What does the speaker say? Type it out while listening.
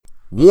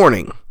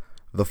Warning: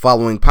 the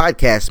following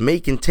podcast may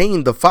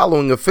contain the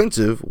following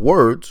offensive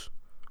words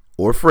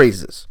or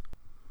phrases.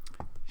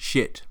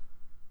 Shit.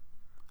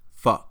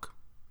 Fuck.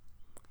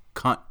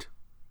 Cunt.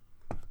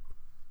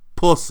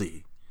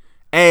 Pussy.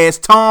 Ass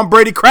Tom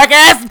Brady crack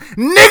ass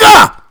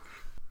nigga!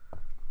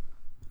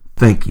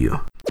 Thank you.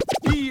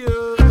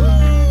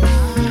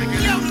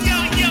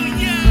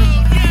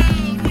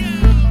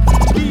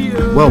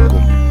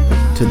 Welcome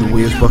to the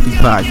Where's Buffy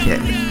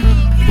podcast,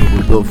 where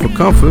we're built for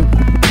comfort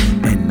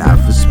and not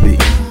for speed.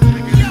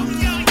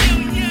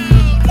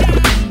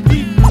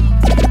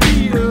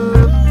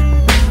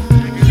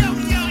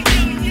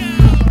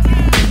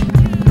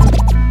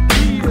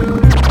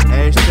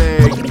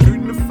 Hashtag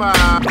shooting the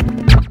five.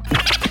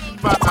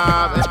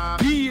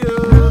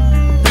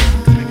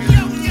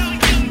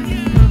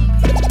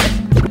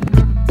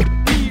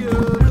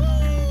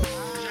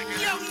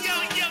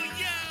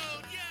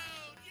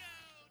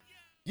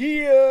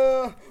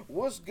 Yeah,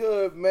 what's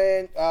good,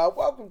 man?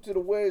 Welcome to the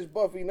Where's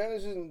Buffy. Now,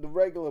 this isn't the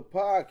regular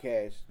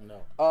podcast.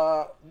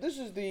 No. This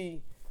is the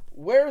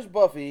Where's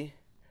Buffy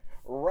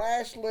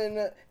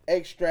Wrestling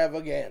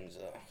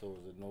Extravaganza. So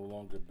is it no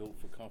longer built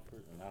for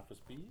comfort and not for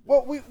speed?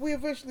 Well, we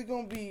eventually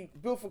gonna be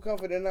built for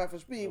comfort and not for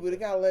speed, but we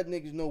gotta let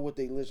niggas know what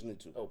they listening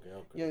to. Okay.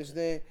 You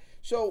understand?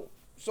 So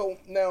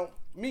now,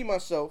 me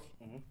myself,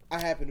 I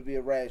happen to be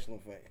a wrestling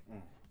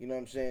fan. You know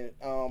what I'm saying?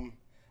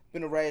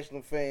 Been a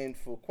wrestling fan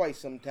for quite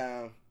some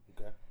time.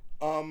 Okay.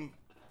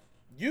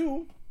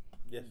 You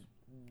Yes.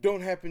 don't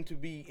happen to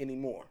be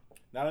anymore.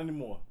 Not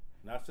anymore.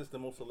 Not since the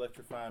most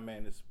electrifying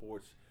man in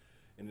sports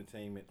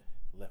entertainment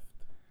left.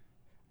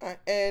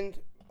 And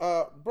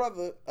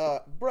brother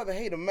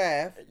Hater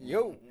Matth,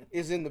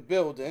 is in the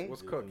building.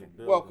 What's cooking?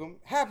 Welcome.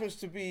 Happens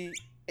to be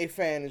a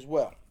fan as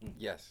well.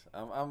 Yes,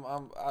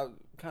 I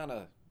kind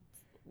of.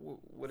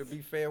 Would it be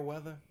fair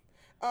weather?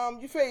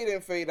 You fade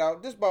in, fade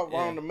out. This about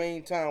around the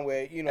main time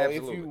where, you know,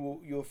 Absolutely.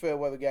 if you're a fair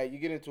weather guy, you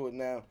get into it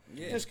now.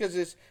 Yeah. Just because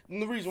it's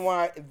the reason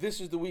why this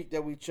is the week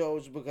that we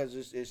chose, because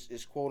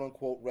it's quote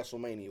unquote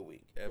WrassleMania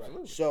week.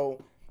 Absolutely.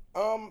 So,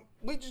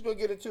 we just gonna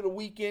get into the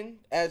weekend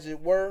as it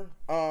were.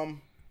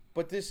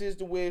 But this is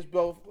the Where's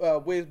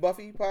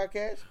Buffy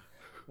podcast,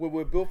 where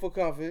we're built for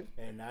comfort.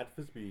 And not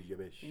for speed, you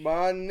bitch.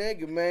 My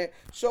nigga, man.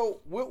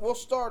 So we'll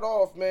start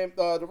off, man.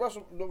 The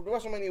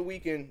WrestleMania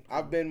weekend.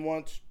 I've been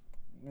once.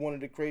 One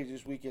of the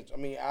craziest weekends. I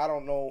mean, I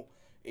don't know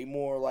a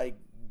more like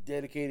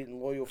dedicated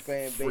and loyal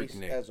fan base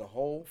as a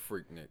whole.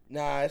 Freak Nick.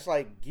 Nah, it's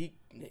like Geek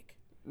Nick.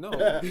 No.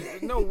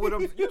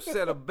 You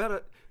said a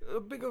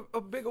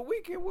bigger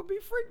weekend would be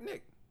Freak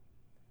Nick.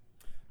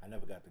 I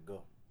never got to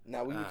go.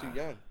 Nah, we were too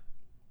young.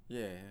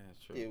 Yeah,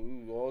 that's true. Yeah,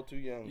 we were all too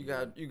young.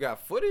 You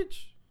got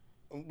footage?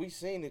 We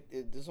seen it.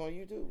 It's on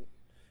YouTube.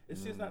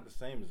 It's just not the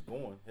same as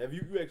going. Have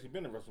you actually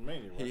been to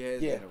WrestleMania, right? He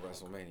has been to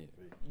WrestleMania.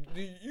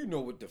 You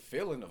know what the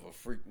feeling of a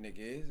Freak Nick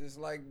is? It's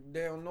like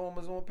down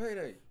Norma's on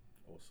payday.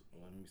 Or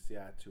let me see,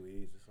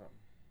 I-2As or something.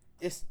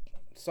 It's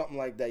something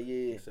like that,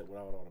 yeah. Except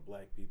without all the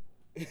black people.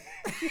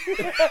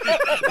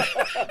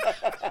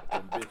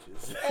 Them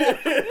bitches.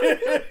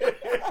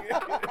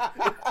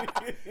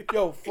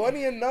 Yo,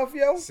 funny enough,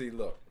 yo. See,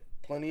 look.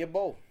 Plenty of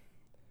both.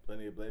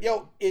 Plenty of black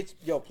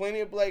people. Plenty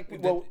of black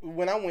people. Well,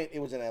 when I went, it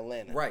was in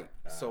Atlanta. Right.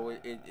 So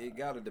it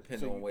got to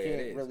depend So on you where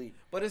can't it is. really-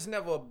 But it's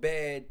never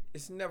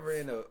it's never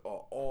in a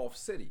off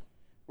city.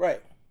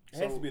 Right. It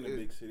has to be in a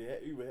big city.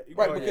 You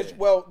Right, gotta-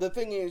 because the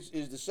thing is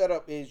the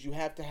setup is you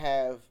have to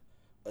have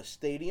a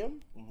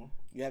stadium,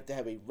 you have to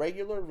have a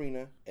regular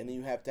arena, and then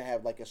you have to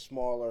have like a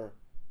smaller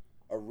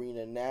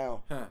arena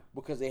now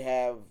because they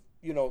have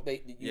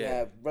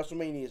have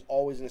WrestleMania is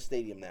always in a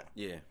stadium now.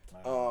 Yeah.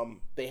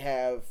 They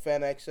have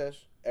fan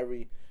access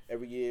every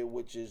year,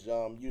 which is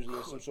usually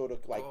in some sort of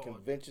like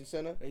convention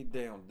center. They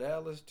down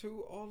Dallas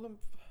too. All them.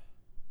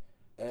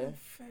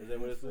 Is that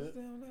what it said?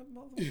 Down that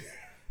mother.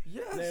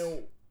 Yes. Now,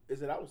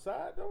 is it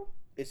outside though?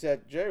 It's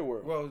at Jerry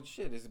World. Well,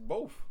 shit, it's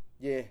both.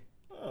 Yeah.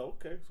 Oh,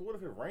 okay. So what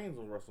if it rains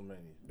on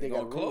WrestleMania? They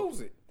gonna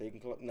close it. They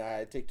can Nah,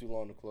 it take too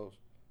long to close.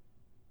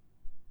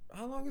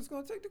 How long it's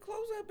gonna take to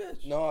close that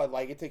bitch? No,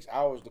 like it takes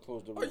hours to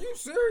close the roof. Are you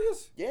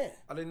serious? Yeah.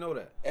 I didn't know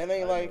that. It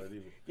ain't like.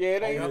 Yeah,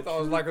 it ain't. I thought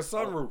it was like a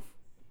sunroof.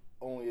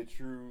 Only a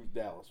true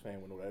Dallas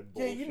fan would know that.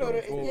 Yeah, Bullshit. you know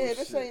that. Yeah,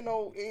 this ain't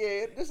no.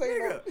 Yeah, this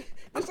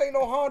ain't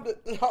no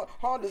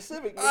Honda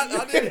Civic.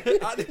 I didn't.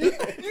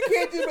 You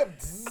can't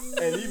just.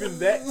 And even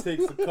that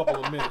takes a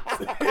couple of minutes.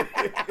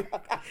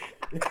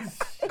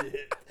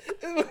 Shit.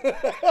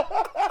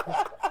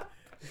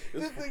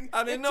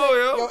 I didn't know,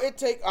 yo. It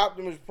take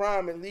Optimus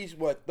Prime at least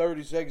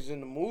 30 seconds in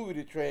the movie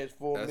to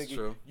transform. That's nigga.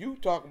 true. You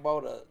talk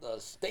about a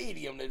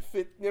stadium that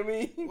fit. You know what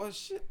I mean? Well,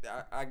 shit.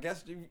 I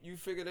guess you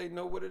figure they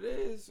know what it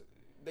is.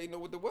 They know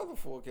what the weather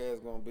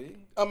forecast gonna be.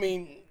 I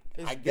mean,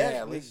 It's I guess.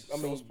 Dallas, I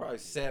mean, so it's probably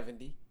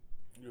 70.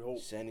 You hope.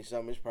 70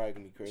 something. It's probably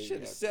gonna be crazy.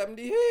 Shit, it's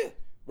 70 here.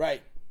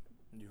 Right.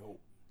 You hope.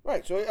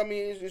 Right. So I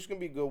mean, it's gonna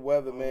be good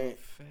weather, man.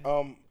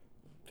 I'm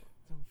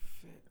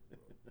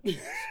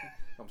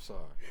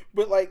sorry.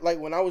 But like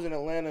when I was in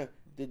Atlanta,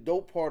 the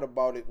dope part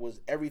about it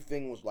was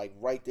everything was like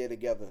right there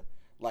together.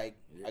 Like,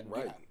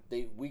 right.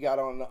 We got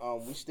on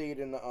the we stayed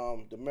in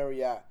the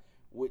Marriott,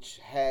 which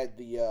had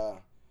the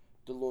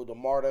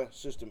MARTA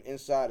system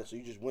inside it. So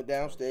you just went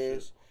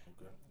downstairs,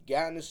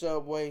 got in the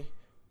subway,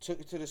 took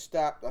it to the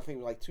stop. I think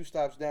it was like 2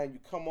 stops down. You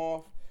come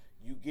off,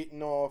 you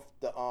getting off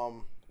the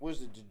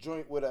where's it? The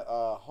joint where the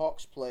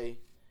Hawks play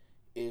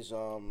is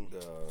the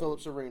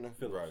Phillips Arena.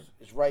 Right.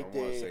 It's right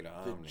there.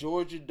 The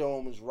Georgia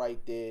Dome is right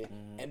there,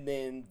 and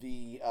then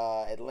the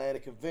Atlanta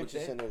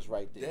Convention Center is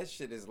right there. That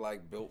shit is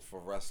like built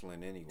for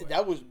wrestling anyway.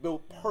 That was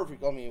built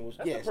perfect. I mean, it was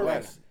That's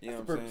Atlanta. You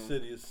know what I'm saying?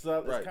 City. It's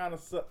kind of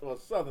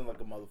southern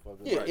like a motherfucker.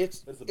 Yeah, right.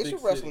 it's a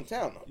wrestling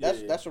town though.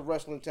 That's a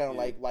wrestling town.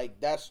 Yeah.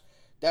 Like that's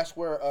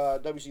where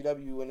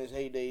WCW in its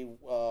heyday,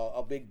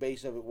 a big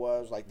base of it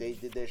was. Like they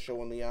did their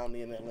show in the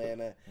Omni in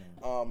Atlanta.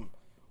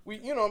 We,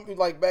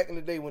 like back in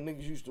the day when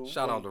niggas used to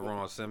shout out to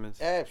Ron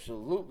Simmons.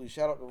 Absolutely,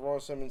 shout out to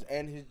Ron Simmons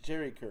and his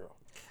Jerry curl.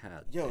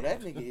 God yo,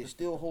 that nigga is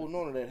still holding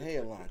on to that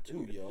hairline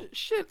too, yo.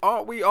 Shit,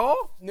 aren't we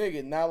all?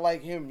 Nigga, not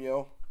like him,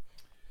 yo.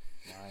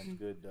 Mine's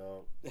good,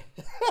 dog.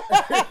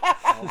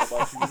 I don't know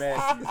about you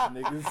Matthews,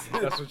 niggas.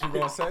 That's what you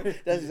gonna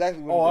say? That's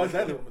exactly what. Oh, that's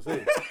exactly what I'm gonna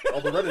say.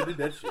 Oh, Beretta did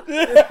that shit.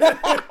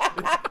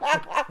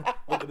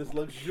 Look at this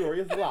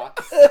luxurious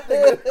locks.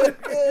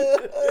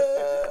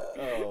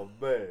 Oh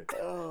man.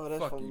 Oh,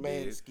 that's Fuck from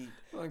Mansky.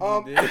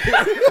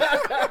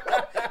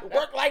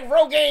 Work like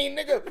Rogaine,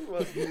 nigga.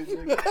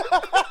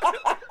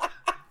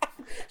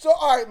 So,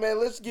 all right, man.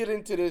 Let's get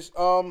into this.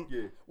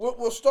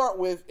 We'll start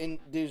with, and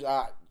there's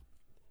I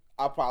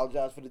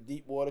apologize for the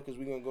deep water because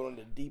we're gonna go in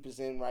the deepest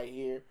end right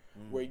here,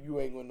 where you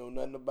ain't gonna know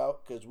nothing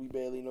about because we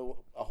barely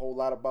know a whole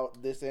lot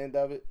about this end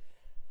of it.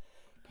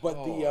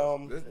 But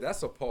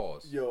that's a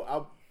pause.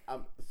 Yo,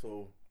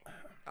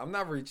 I'm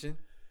not reaching.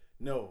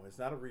 No, it's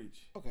not a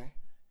reach. Okay.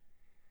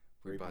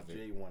 Raven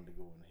J wanted to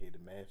go on the Hater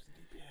Matth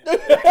deep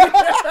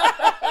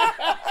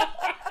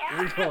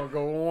We gonna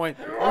go on.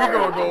 We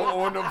gonna go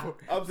on.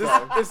 I'm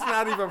sorry. It's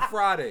not even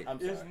Friday. I'm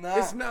sorry.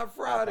 It's not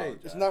Friday.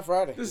 It's not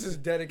Friday. This is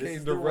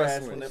dedicated the to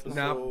wrestling, wrestling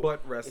not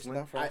butt wrestling.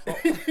 It's not Friday.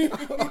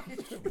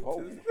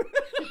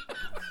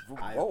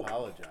 I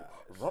apologize.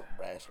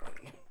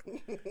 Wrestling.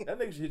 That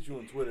nigga should hit you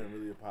on Twitter and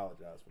really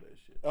apologize for that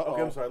shit. Uh-oh.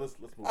 Okay, I'm sorry. Let's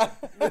move on.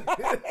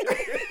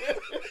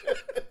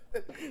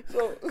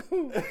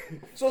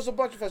 So it's a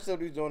bunch of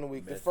festivities during the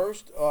week. The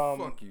first,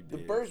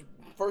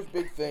 first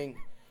big thing,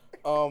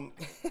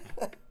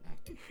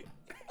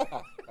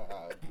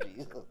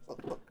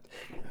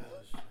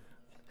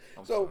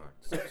 So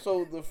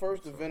the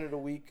first event of the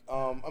week,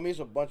 I mean it's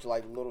a bunch of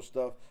like little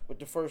stuff, but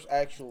the first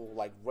actual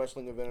like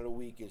wrestling event of the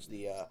week is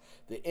the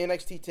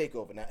NXT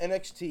Takeover. Now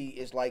NXT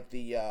is like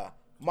the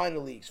minor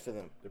leagues for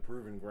them. The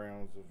proving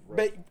grounds of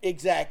wrestling.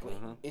 Exactly.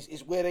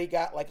 It's where they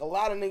got like a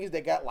lot of niggas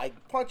that got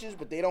like punches,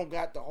 but they don't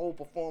got the whole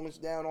performance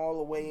down all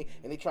the way,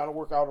 and they trying to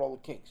work out all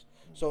the kinks.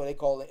 So they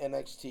call it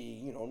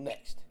NXT,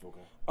 next.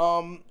 Okay.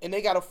 And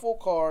they got a full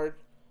card.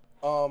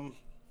 You know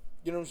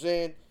what I'm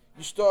saying?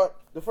 You start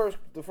the first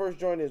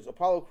joint is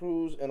Apollo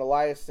Crews and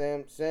Elias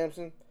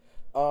Sampson.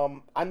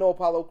 I know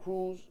Apollo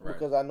Crews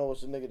because I know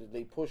it's a nigga that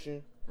they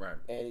pushing. Right.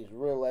 And he's a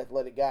real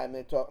athletic guy, and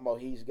they're talking about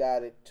he's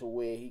got it to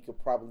where he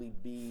could probably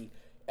be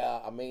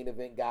a main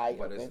event guy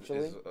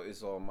eventually.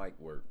 It's all mic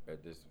work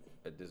at this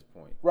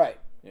point. Right.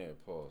 Yeah.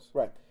 Pause.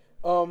 Right.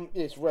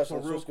 It's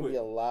wrestling, so it's going to be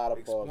a lot of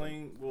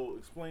explain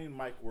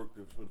mic work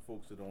for the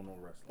folks that don't know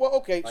wrestling. Well,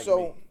 okay, like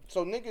so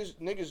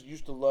niggas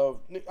used to love,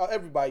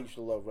 everybody used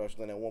to love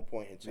wrestling at one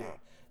point in time.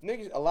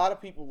 Yeah. A lot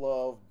of people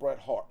love Bret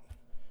Hart.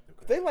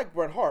 Okay. They like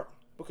Bret Hart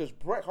because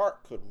Bret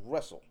Hart could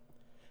wrestle.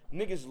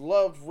 Niggas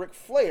loved Ric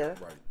Flair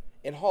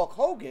and Hulk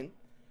Hogan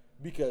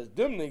because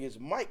them niggas'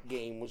 mic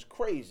game was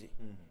crazy.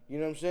 Mm-hmm. You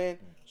know what I'm saying?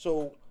 Mm-hmm.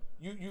 So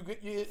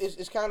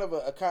it's kind of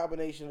a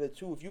combination of the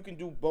two. If you can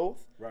do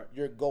both,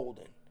 you're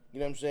golden. You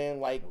know what I'm saying?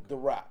 Like The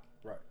Rock.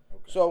 Right.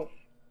 Okay.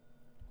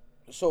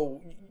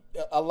 So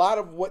a lot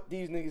of what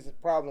these niggas'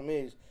 problem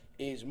is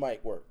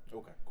mic work.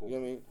 Okay, cool. You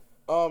know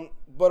what I mean?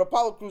 But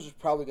Apollo Crews is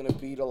probably going to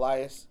beat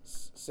Elias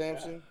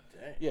Sampson.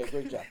 Yeah,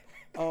 great job.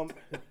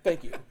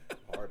 Thank you.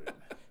 Pardon.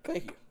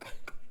 Thank you.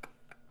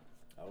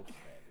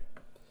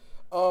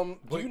 Okay.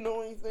 Do you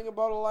know anything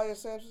about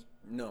Elias Sampson?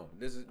 No.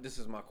 This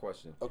is my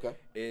question. Okay.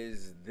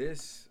 Is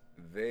this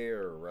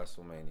their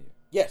WrestleMania?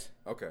 Yes.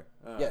 Okay.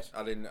 Yes.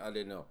 I didn't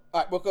know.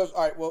 All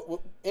right.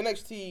 Well,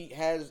 NXT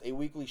has a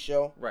weekly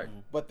show. Right.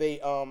 But they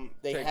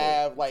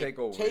have like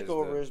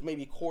takeovers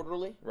maybe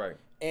quarterly. Right.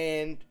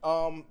 And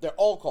they're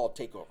all called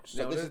takeovers.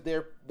 So this is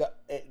the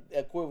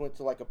equivalent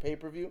to like a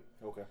pay-per-view.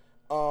 Okay.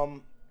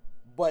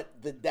 But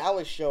the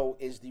Dallas show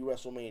is the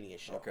WrestleMania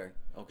show. Okay.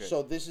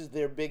 So this is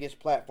their biggest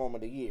platform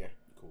of the year.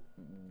 Cool.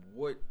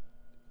 What?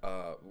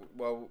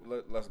 Well,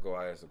 let's go.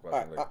 I ask the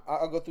question later.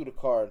 I'll go through the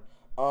card.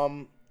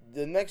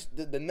 The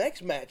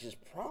next match is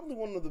probably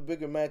one of the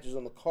bigger matches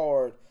on the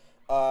card,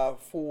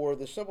 for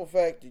the simple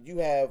fact that you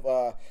have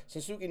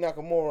Shinsuke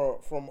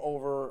Nakamura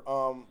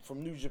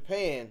from New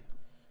Japan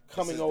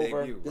coming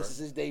over. This is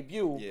his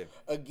debut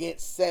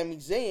against Sami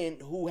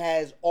Zayn, who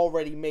has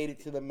already made it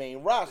to the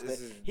main roster.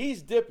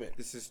 He's dipping.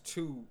 This is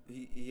two.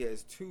 He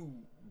has 2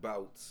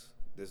 bouts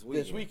This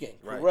weekend. This weekend,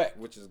 right. correct.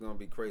 Which is going to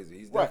be crazy.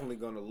 He's Right. definitely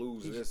going to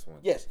lose this one.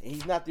 Yes, and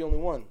he's not the only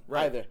one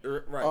either.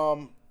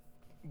 Right.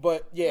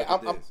 But yeah,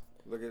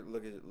 Look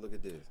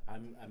at this.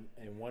 I'm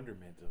in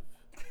wonderment of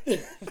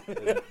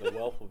the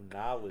wealth of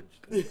knowledge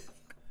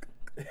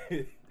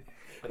that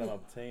I'm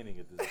obtaining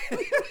at this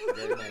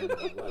very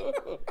moment in my life.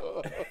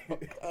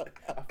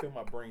 I feel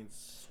my brain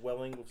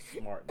swelling with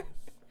smartness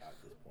at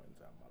this point in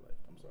time in my life.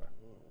 I'm sorry.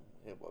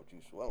 Yeah, about you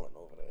swelling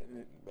over there.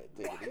 You better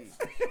take it easy.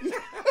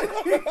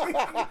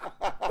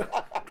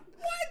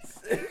 What?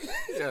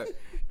 Yeah,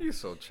 you're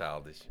so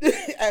childish.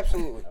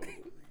 Absolutely.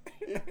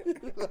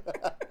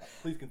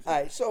 Please continue. All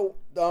right, so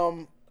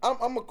I'm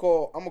gonna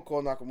call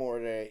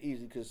Nakamura there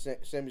easy because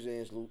Sami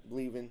Zayn is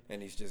leaving.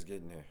 And he's just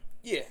getting there.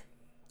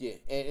 Yeah,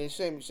 and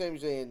Sami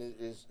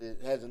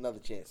Zayn has another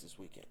chance this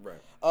weekend.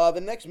 Right.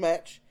 The next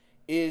match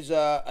is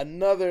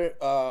another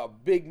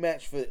big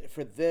match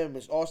for them.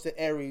 Is Austin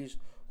Aries,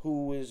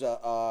 who is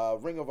a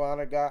Ring of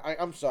Honor guy.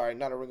 I'm sorry,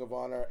 not a Ring of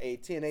Honor, a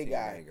TNA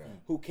guy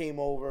who came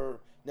over.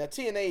 Now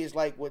TNA is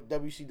like what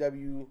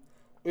WCW.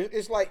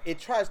 It's like it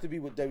tries to be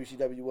what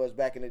WCW was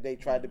back in the day.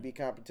 Tried to be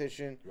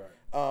competition.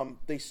 Right.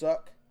 They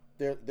suck.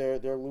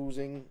 They're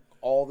losing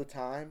all the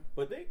time.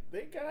 But they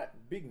got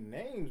big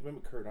names.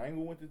 Remember Kurt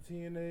Angle went to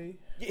TNA?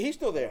 Yeah, he's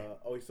still there.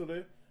 He's still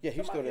there? Yeah,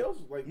 he's Somebody still there.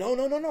 else was like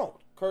No.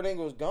 Kurt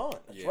Angle is gone.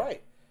 That's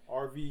right.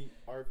 RVD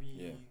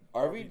RVD.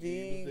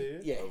 was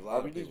there. Yeah,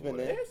 RVD's been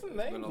there. There's some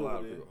names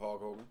over there.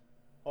 Hulk Hogan.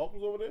 Hulk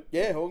was over there?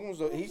 Yeah, Hogan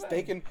was. He's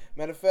thinking.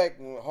 Matter of fact,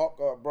 when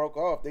Hulk broke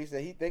off, they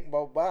said he thinking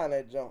about buying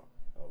that junk.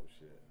 Oh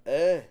shit.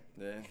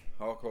 Yeah,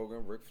 Hulk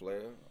Hogan, Ric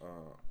Flair.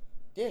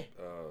 Yeah.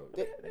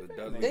 They've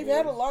Boys.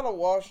 had a lot of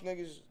wash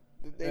niggas.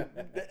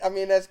 I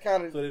mean, that's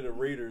kind of. So they're the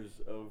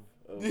Raiders of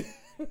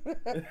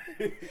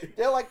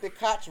They're like the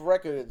Koch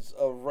Records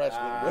of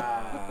wrestling.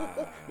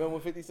 Ah. Remember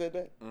when 50 said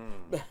that?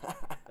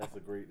 That's a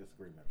great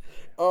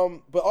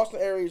match. But Austin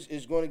Aries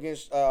is going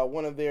against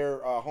one of their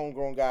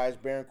homegrown guys,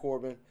 Baron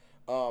Corbin.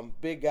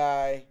 Big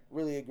guy,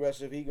 really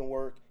aggressive. He can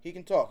work. He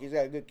can talk. He's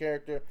got a good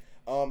character.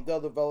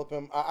 They'll develop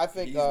him. I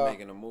think he's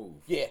making a move.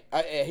 Yeah,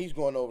 he's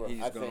going over.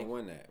 He's going to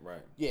win that,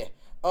 right? Yeah.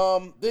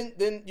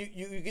 Then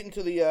you get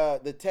into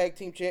the tag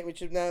team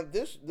championship. Now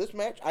this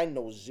match I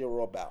know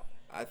zero about.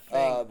 I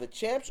think the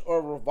champs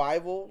are the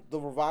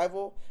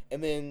revival,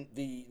 and then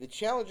the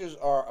challengers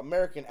are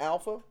American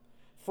Alpha.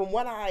 From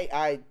what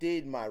I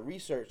did my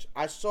research,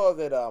 I saw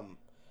that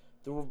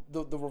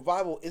the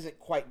revival isn't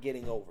quite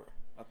getting over.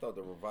 I thought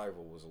the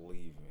revival was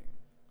leaving.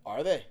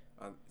 Are they?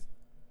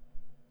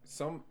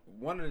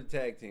 One of the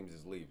tag teams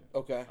is leaving.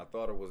 Okay. I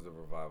thought it was the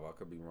revival. I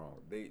could be wrong.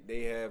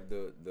 They have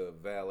the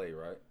valet,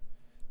 right?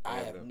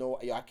 I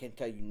can't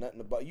tell you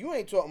nothing about. You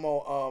ain't talking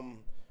about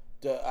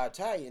the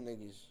Italian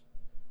niggas.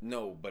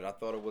 No, but I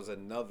thought it was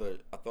another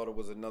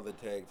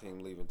tag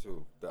team leaving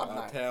too. The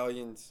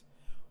Italians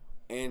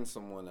and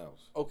someone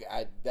else. Okay,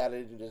 that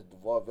isn't just the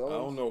Vaudevillains. I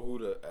don't know who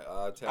the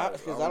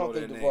Italians. Because I don't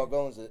think the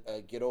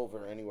Vaudevillains get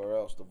over anywhere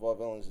else. The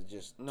Vaudevillains are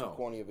just too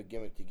corny of a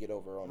gimmick to get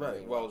over on the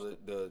main roster.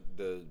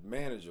 The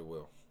manager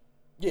will.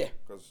 Yeah,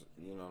 because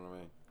you know what I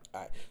mean.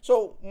 All right.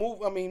 So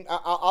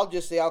I'll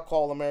just say I'll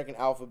call American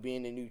Alpha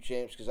being the new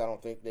champs because I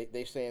don't think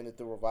they're saying that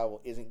the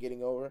revival isn't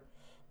getting over.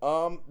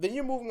 Then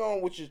you're moving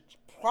on, which is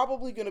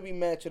probably going to be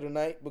match of the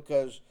night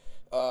because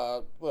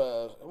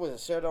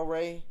Sarah Del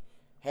Rey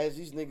has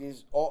these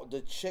niggas, all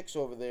the chicks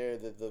over there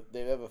that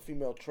they have a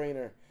female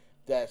trainer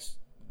that's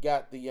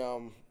got the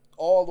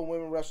all the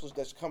women wrestlers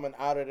that's coming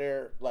out of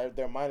their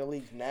minor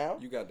leagues now.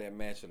 You got that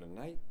match of the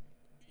night.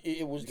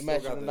 It was the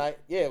match of the night.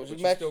 Yeah, it was but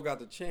a match. You still got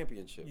the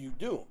championship. You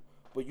do,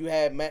 but you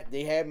had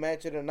they had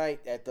match of the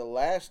night at the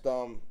last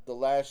what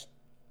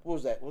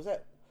was that?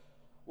 What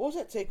was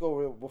that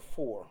takeover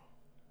before?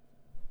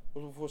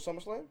 Was it before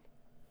SummerSlam?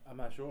 I'm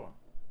not sure.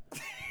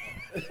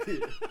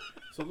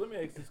 So let me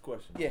ask this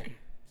question. Yeah.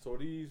 So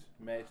these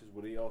matches,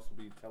 will they also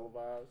be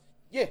televised?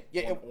 Yeah.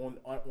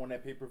 On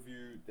that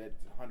pay-per-view, that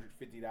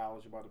 $150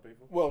 you're about to pay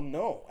for? Well,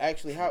 no.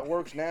 Actually, how it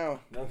works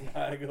now. That's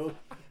how it goes?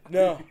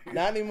 No,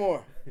 not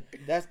anymore.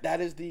 That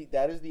is the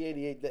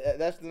 88.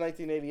 That's the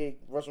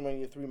 1988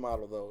 WrestleMania 3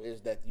 model, though,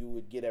 is that you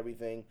would get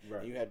everything. Right.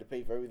 And you had to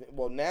pay for everything.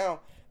 Well, now.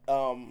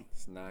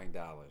 It's $9.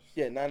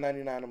 Yeah,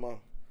 $9.99 a month.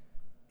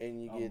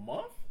 And you get a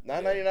month?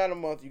 $9.99 a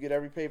month. You get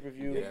every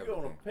pay-per-view. Yeah, you're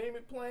on a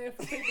payment plan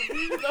for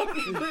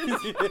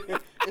pay-per-view?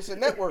 It's a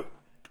network.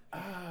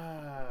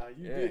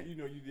 You did.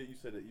 You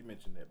said that. You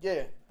mentioned that.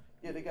 Yeah.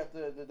 They got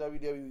the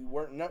WWE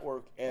Work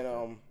Network,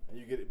 and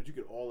you get it, but you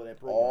get all of that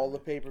program. All the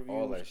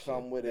pay-per-views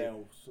come with it. Now,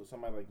 so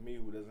somebody like me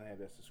who doesn't have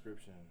that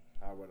subscription,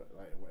 how would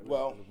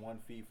there's one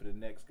fee for the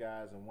next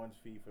guys and one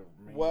fee for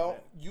main well,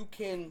 event? you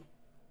can.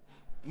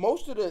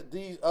 Most of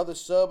these other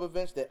sub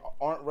events that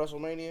aren't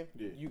WrestleMania,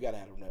 you gotta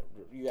have a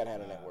network. You gotta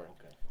have a network.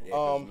 Okay. Yeah,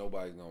 'cause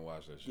nobody's gonna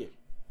watch that shit. Yeah.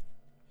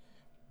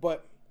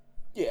 But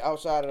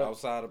outside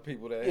of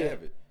people that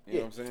have it, you know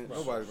what I'm saying? Right.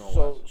 Nobody's gonna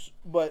watch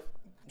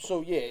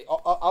it.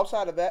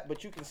 Outside of that,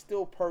 but you can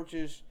still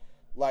purchase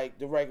like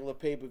the regular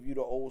pay-per-view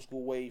the old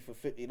school way for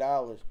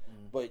 $50.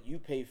 But you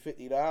pay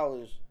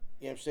 $50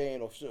 You know what I'm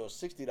saying? Or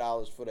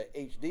 $60 for the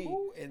HD.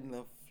 Who in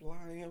the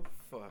flying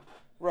fuck?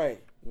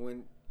 Right.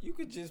 When you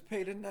could just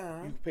pay the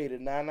 $9. You pay the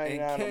 $9.99 and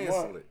a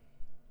cancel month. it.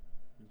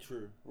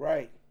 True.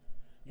 Right.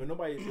 But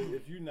nobody,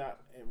 if you're not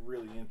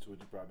really into it,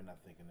 you're probably not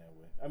thinking that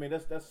way. I mean,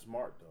 that's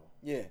smart though.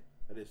 Yeah.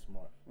 That is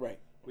smart. Right.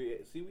 We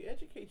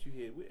educate you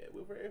here.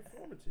 We're very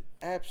informative.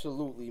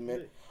 Absolutely,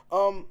 man.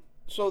 Yeah.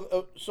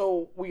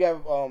 So we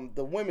have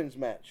the women's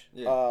match.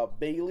 Yeah.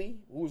 Bailey,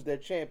 who's their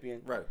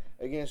champion, Right.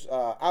 against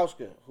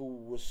Asuka, who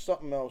was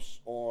something else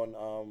on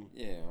On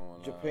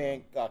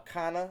Japan,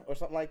 Kana or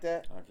something like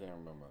that. I can't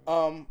remember.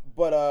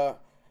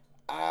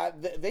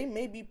 They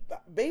may be.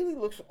 Bailey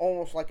looks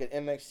almost like an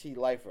NXT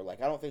lifer.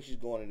 Like I don't think she's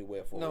going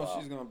anywhere for a while. No,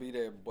 she's gonna be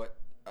there, but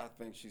I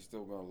think she's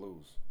still gonna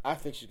lose. I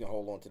think she's gonna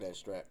hold on to that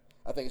strap.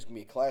 I think it's gonna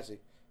be a classic,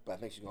 but I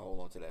think she's gonna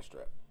hold on to that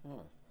strap.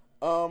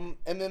 And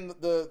then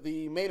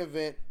the main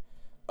event.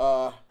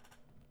 I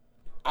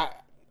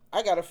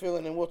got a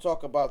feeling, and we'll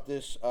talk about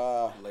this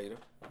Later.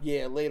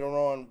 Yeah, later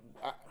on.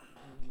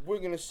 We're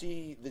gonna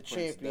see the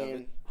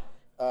champion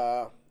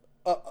up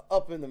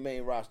in the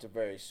main roster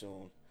very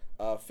soon.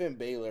 Finn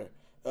Balor,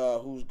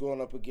 who's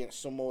going up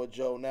against Samoa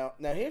Joe. Now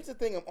here's the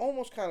thing. I'm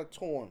almost kind of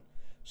torn.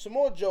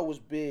 Samoa Joe was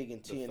big in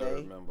TNA. The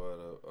third member of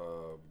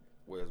the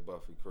Where's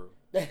Buffy crew.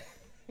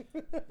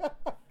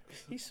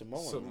 He's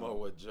Samoan.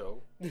 Samoa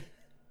Joe. Don't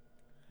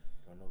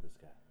know this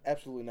guy.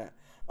 Absolutely not.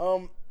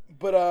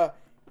 But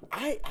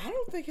I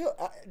don't think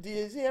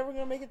is he ever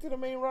gonna make it to the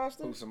main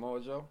roster? Who,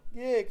 Samoa Joe?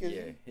 Yeah, cause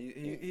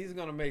he's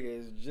gonna make it.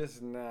 It's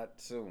just not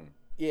soon.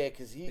 Yeah,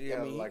 because he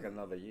got like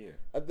another year.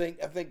 I think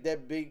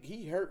that big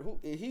he hurt.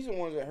 He's the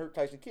one that hurt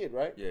Tyson Kidd,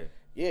 right? Yeah.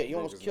 Yeah, he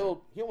almost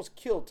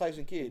killed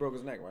Tyson Kidd. He broke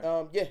his neck,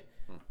 right? Yeah.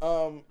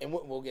 And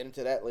we'll get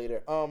into that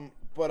later.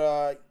 But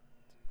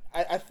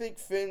I think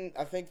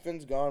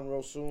Finn's gone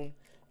real soon.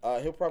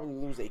 He'll probably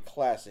lose a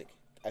classic,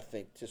 I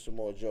think, to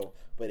Samoa Joe,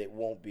 but it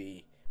won't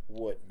be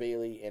what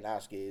Bailey and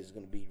Asuka is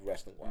going to be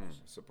wrestling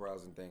wise.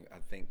 Surprising thing, I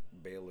think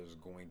Baylor's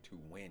going to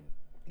win.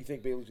 You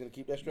think Bailey's going to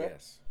keep that strap?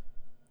 Yes.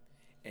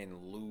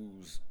 And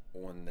lose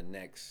on the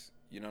next,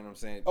 you know what I'm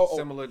saying?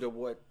 Similar to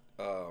what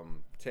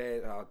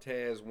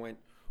Taz won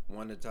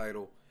the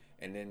title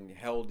and then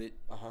held it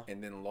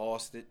and then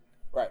lost it.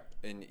 Right.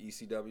 In the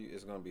ECW,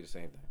 it's going to be the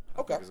same thing.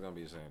 Okay. I think it's going to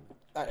be the same thing.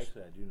 Nice.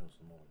 Actually, I do know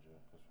Samoa Joe.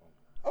 That's fine.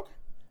 Okay.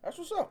 That's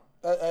what's up.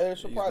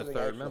 It's surprising. He's the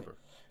third actually. member.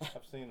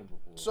 I've seen him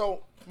before.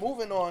 So,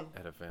 moving on.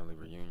 At a family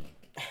reunion.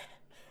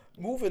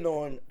 Moving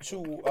on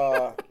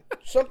to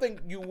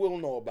something you will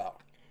know about.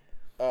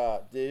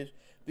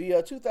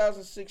 The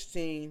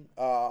 2016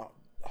 Hall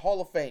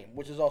of Fame,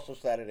 which is also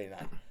Saturday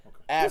night.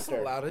 Okay. That's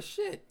a lot of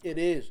shit. It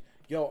is.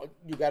 Yo,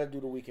 you got to do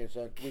the weekend,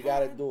 son. We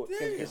got to do it.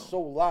 It's so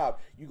loud.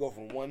 You go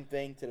from one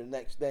thing to the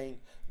next thing,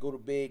 go to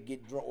bed,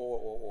 get drunk,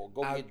 or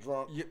get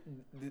drunk.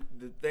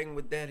 The thing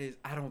with that is,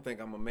 I don't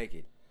think I'm going to make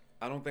it.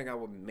 I don't think I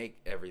would make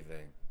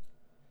everything.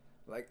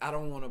 Like, I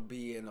don't want to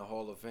be in the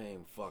Hall of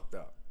Fame fucked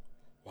up.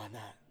 Why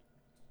not?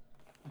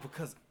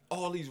 Because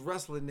all these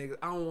wrestling niggas,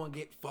 I don't want to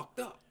get fucked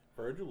up.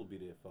 Virgil will be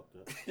there fucked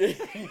up.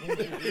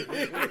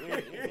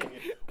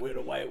 We're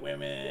the white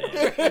women.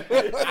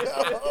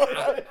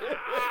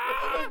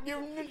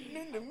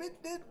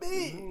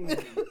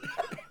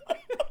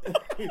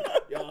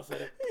 Y'all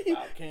said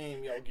I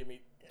came, y'all give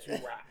me 2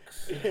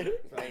 rocks.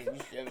 Man,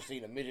 you ever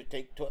seen a midget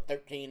take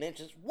 13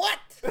 inches? What?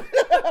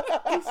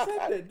 He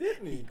said that,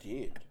 didn't he? He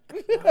did.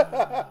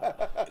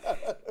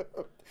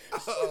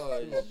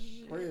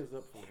 Prayers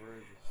up for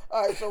Virgil.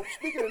 All right, so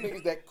speaking of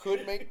niggas that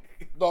could make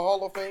the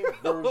Hall of Fame,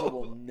 Virgil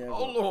will never.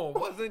 Hold on,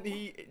 wasn't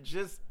he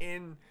just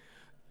in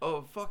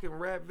a fucking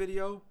rap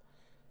video?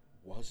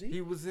 Was he?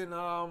 He was in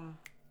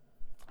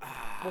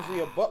Was he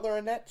a butler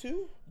in that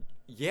too?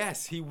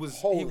 Yes, he was.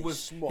 Holy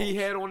smokes. He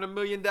had on the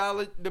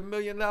 $1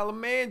 Million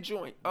Man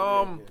joint.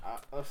 I'll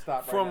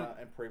stop right now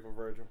and pray for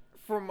Virgil.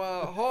 From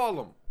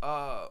Harlem.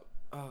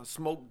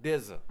 Smoke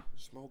Dizza.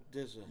 Smoke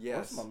Dizza.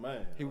 Yes. That's my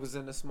man. He was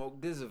in the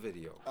Smoke Dizza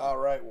video. All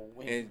right, well,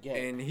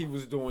 and he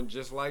was doing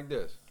just like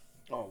this.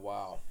 Oh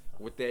wow.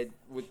 With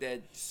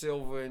that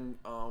silver and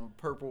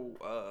purple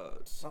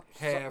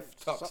half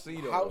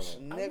tuxedo. House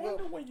on. nigga. I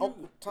wonder when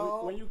Uncle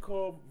Tom. when you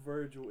call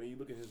Virgil and you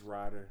look at his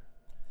rider,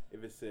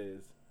 if it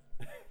says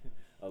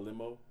a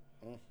limo,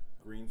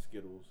 green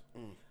Skittles,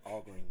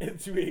 all green, and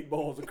 2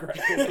 8-balls of crack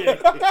cocaine,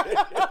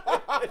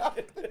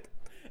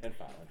 and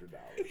 $500,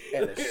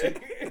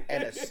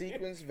 and a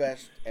sequins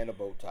vest and a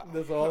bow tie.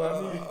 That's all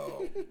I need.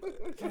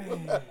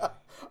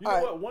 You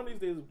know what? One of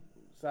these days,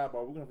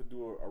 sidebar, we're gonna have to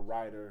do a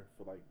rider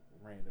for like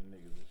random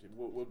niggas and shit.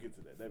 We'll get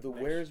to that. The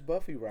Where's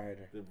Buffy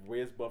rider. The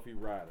Where's Buffy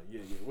rider.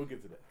 Yeah, we'll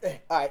get to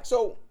that. All right,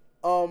 so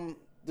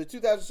the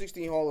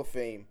 2016 Hall of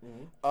Fame.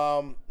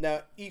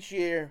 Now each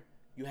year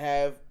you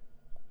have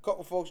a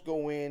couple folks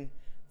go in.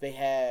 They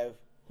have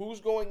who's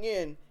going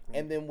in,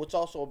 and then what's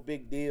also a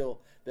big deal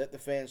that the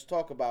fans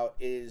talk about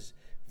is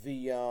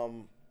the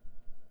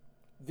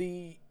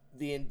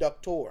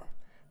inductor. You know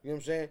what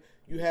I'm saying?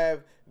 You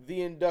have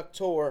the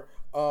inductor,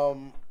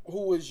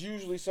 who is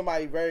usually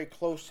somebody very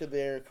close to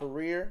their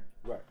career.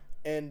 Right.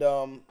 And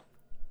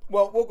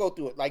Well, we'll go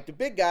through it. Like the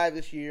big guy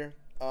this year,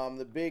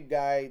 the big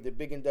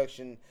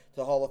induction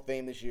to Hall of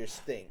Fame this year is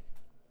Sting.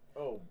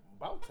 Oh,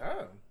 about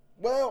time.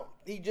 Well,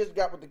 he just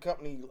got with the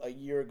company a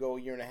year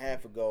and a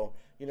half ago.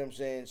 You know what I'm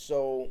saying?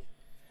 So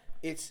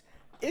it's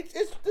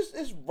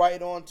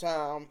right on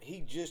time.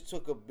 He just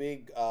took a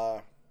big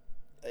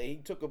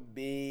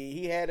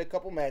he had a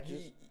couple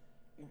matches.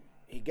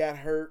 He got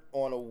hurt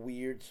on a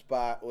weird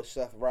spot with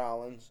Seth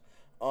Rollins.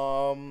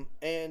 The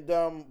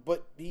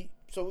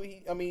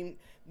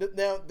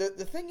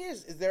thing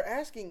is they're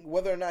asking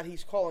whether or not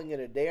he's calling it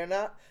a day or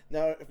not.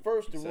 Now, at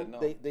first,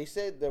 they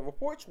said the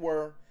reports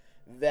were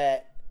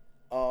that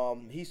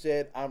he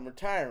said, I'm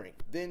retiring.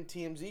 Then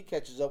TMZ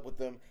catches up with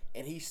him,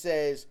 and he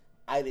says,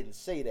 I didn't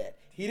say that.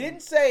 He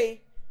didn't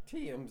say...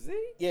 TMZ?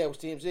 Yeah, it was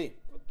TMZ.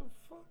 What the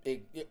fuck?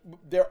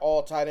 They're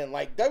all tied in.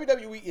 Like,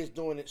 WWE is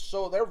doing it,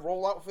 so their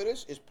rollout for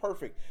this is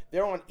perfect.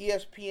 They're on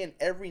ESPN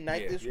every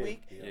night this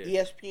week.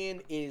 Yeah.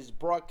 ESPN is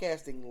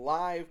broadcasting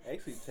live.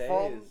 Actually,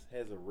 Taz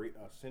has a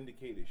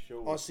syndicated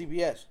show on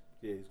CBS.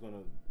 Yeah, he's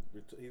gonna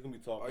be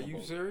talking. Are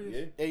you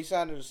serious? Yeah, he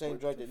signed to the same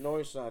joint that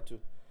Norris signed to.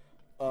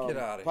 Get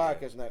out of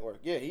Podcast here. Network.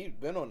 Yeah, he's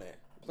been on there.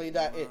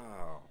 Play.it.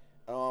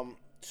 Wow.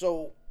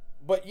 So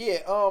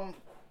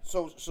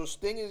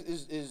Sting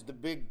is the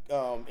big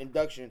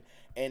induction,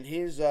 and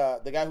his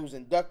the guy who's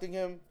inducting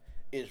him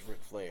is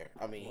Ric Flair.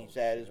 I mean, he's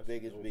had his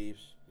biggest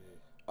beefs.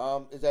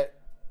 Yeah.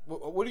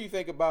 What do you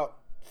think about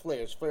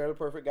Flair? Is Flair the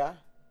perfect guy?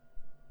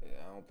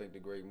 Yeah, I don't think the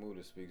Great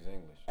Muta speaks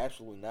English.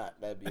 Absolutely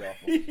not. That'd be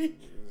awful.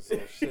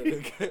 So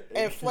shit.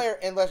 And Flair,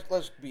 and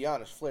let's be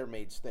honest, Flair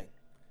made Sting.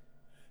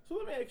 So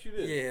let me ask you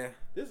this. Yeah.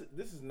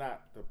 This is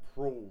not the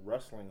Pro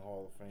Wrestling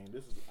Hall of Fame.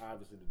 This is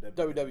obviously the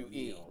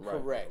WWE.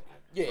 Correct.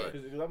 Yeah.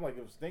 Because I'm like,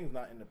 if Sting's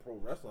not in the Pro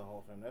Wrestling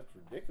Hall of Fame, that's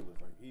ridiculous.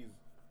 Like he's.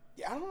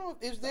 Yeah, I don't know.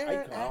 Is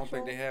there? Icon. I don't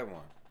think they have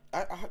one.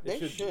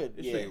 They should.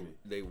 Yeah.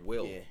 They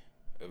will. Yeah.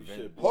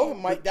 Eventually.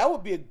 Hogan might. That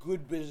would be a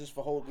good business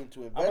for Hogan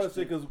to invest. I was gonna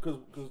say because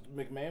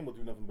McMahon will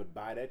do nothing but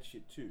buy that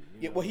shit too.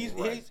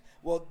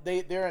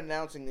 They're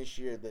announcing this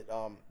year that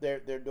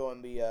they're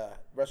doing the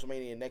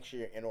WrestleMania next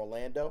year in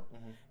Orlando,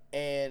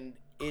 and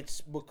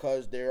it's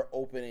because they're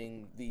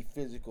opening the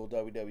physical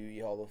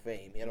WWE Hall of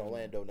Fame in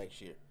Orlando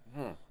next year.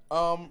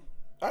 All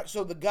right,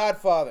 so the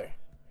Godfather,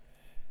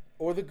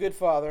 or the Good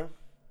Father,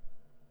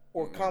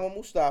 or Kama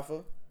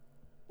Mustafa,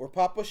 or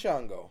Papa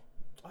Shango.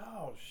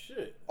 Oh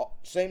shit!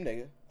 Same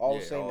nigga, all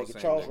the same nigga.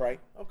 Charles Wright.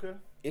 Okay.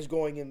 Is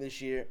going in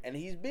this year, and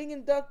he's being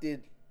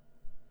inducted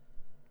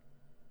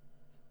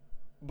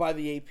by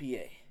the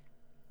APA.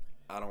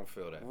 I don't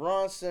feel that.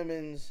 Ron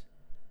Simmons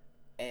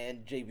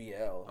and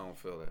JBL. I don't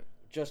feel that.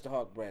 Justin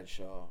Hawk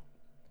Bradshaw.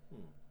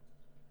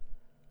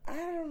 I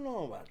don't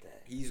know about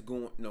that. He's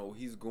going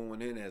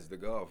in as the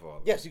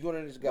Godfather. Yes, he's going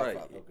in as the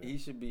Godfather. Right. Okay. He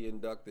should be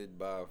inducted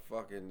by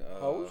fucking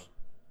Hose?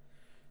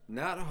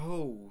 Not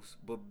Hose,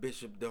 but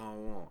Bishop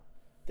Don Juan.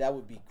 That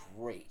would be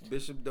great.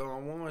 Bishop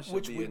Don Juan should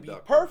Which be would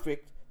inducted. be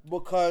perfect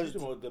because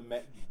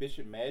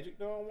Bishop Magic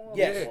Don Juan.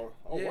 Yes.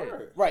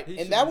 Word. Right,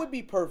 and that would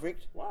be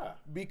perfect. Why?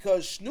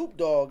 Because Snoop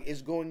Dogg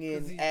is going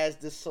in as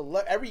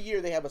the every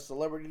year they have a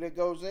celebrity that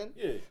goes in.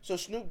 Yeah. So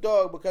Snoop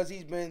Dogg, because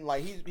he's been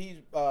like he's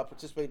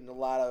participated in a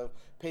lot of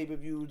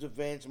pay-per-views,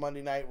 events,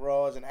 Monday Night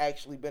Raws, and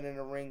actually been in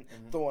the ring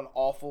throwing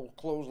awful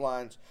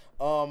clotheslines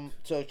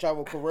to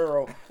Chavo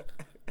Guerrero.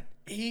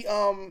 He's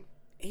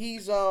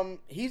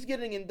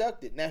getting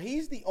inducted. Now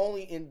he's the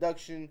only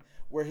induction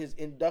where his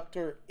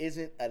inductor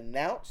isn't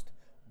announced,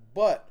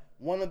 but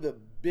one of the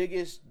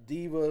biggest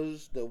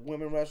divas, the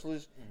women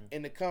wrestlers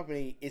in the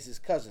company, is his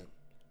cousin,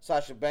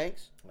 Sasha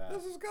Banks.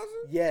 That's his cousin?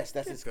 Yes,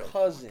 that's his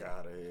cousin. Get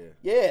out of here.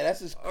 Yeah, that's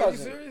his cousin. Are you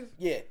serious?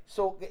 Yeah.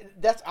 So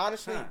that's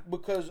honestly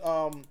because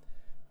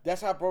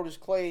that's how Brodus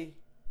Clay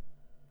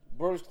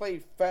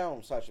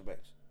found Sasha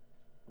Banks.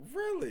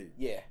 Really?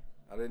 Yeah.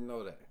 I didn't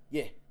know that.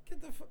 Yeah.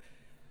 Get the fuck.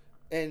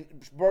 And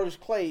Brodus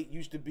Clay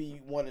used to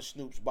be one of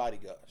Snoop's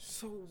bodyguards.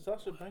 So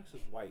Sasha Banks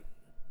is white.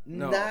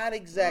 No. Not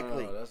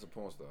exactly. No, that's a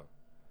porn star.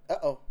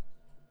 Uh-oh.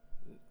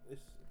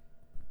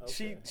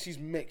 Okay. She's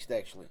mixed,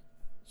 actually.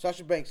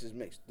 Sasha Banks is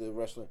mixed, the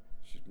wrestler.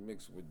 She's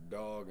mixed with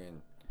dog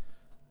and...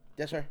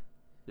 That's her?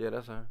 Yeah,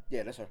 that's her.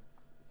 Yeah, that's her.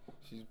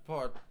 She's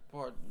part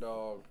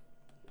dog.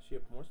 Is she a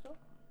porn star?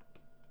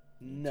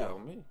 No. Tell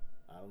me.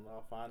 I don't know.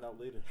 I'll find out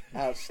later.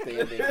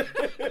 Outstanding.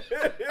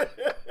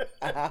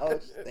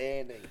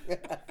 Outstanding.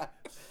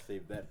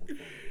 Save that for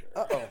later.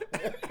 Uh-oh.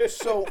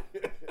 So,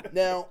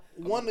 now,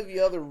 one of the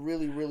other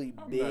really, really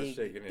big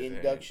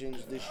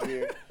inductions this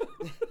year...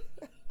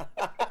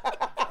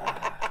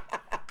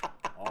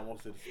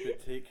 Almost at a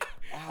spit take.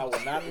 I will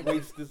not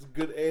waste this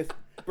good ass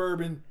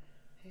bourbon.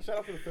 Shout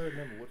out to the third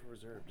member, Woodford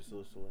Reserve,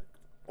 Distiller Select.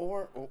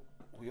 Or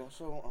we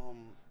also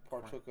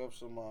partook of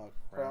some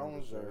Crown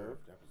Reserve.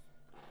 That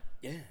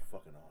was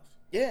fucking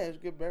awesome. Yeah, it's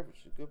a good beverage.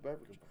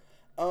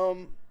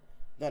 No,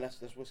 that's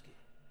whiskey.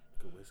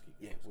 Good whiskey.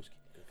 Yeah, whiskey.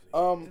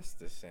 It's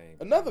the same.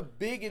 Another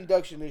big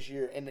induction this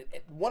year, and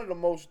one of the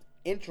most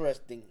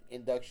interesting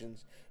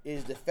inductions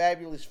is the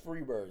Fabulous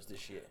Freebirds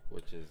this year.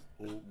 Which is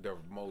the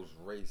most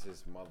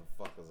racist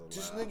motherfuckers alive.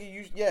 This nigga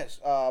used,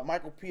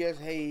 Michael P.S.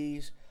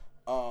 Hayes,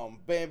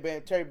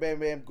 Terry Bam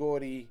Bam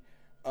Gordy,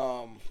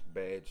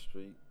 Bad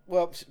Street.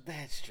 Well,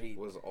 Bad Street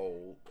was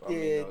old.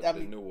 The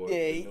newer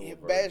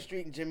Bad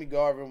Street and Jimmy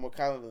Garvin were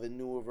kind of the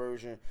newer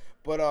version.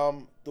 But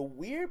the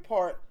weird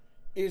part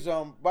is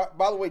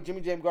by the way,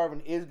 Jimmy James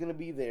Garvin is gonna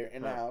be there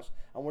in the house.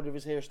 I wonder if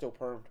his hair's still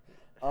permed.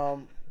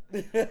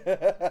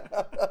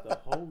 The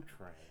whole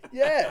train.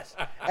 Yes,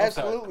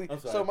 absolutely. I'm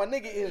sorry. So my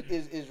nigga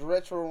is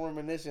retro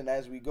reminiscent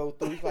as we go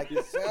through. He's like,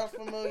 it sounds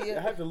familiar.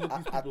 I have to look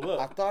these people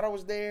I up. thought I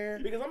was there.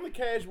 Because I'm the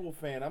casual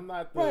fan. I'm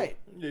not the, Right.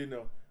 you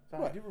know. So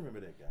I Right. do remember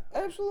that guy.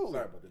 Absolutely.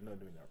 Sorry about that. No.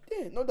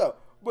 Yeah, no doubt.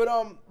 But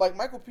like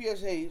Michael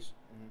P.S. Hayes,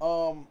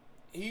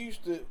 he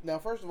used to. Now,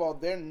 first of all,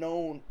 they're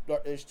known.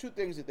 There's two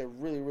things that they're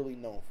really, really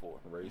known for.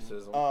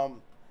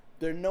 Racism.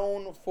 They're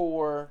known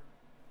for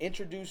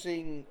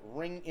introducing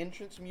ring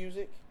entrance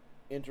music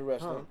into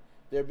wrestling.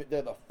 They're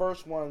the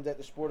first ones at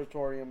the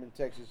Sportatorium in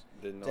Texas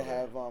to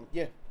have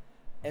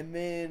and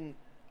then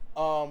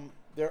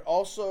they're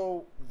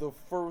also the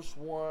first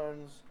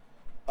ones.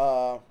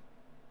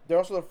 They're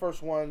also the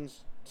first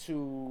ones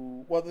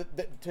to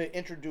to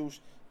introduce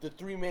the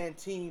 3-man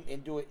team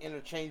and do it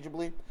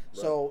interchangeably. Right.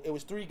 So it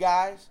was 3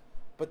 guys,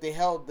 but they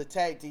held the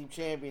tag team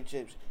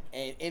championships,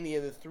 and any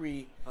of the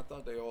 3. I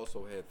thought they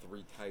also had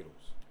 3 titles.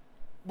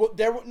 Well,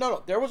 there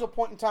was a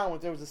point in time when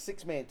there was a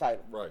 6-man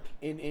title. Right.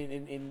 In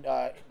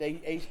the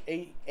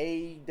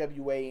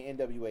AWA and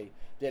NWA,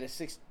 they had a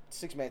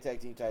 6-man tag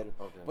team title.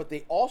 Okay. But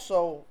they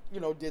also,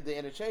 did the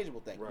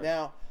interchangeable thing. Right.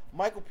 Now,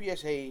 Michael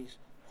P.S. Hayes,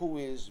 who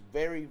is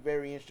very,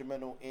 very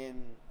instrumental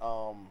in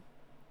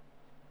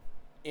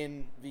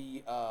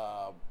the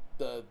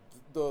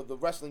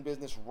wrestling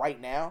business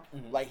right now.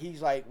 Mm-hmm. Like,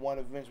 he's like one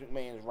of Vince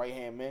McMahon's right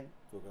hand men.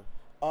 Okay.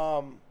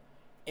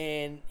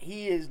 And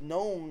he is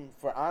known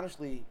for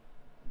honestly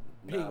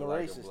being a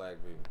racist. Black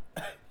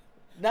people.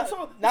 Not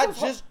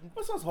just.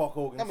 What's Hulk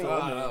Hogan? I mean,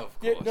 of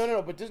course.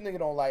 No. But this nigga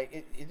don't like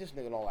it. This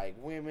nigga don't like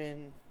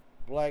women,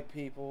 black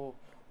people.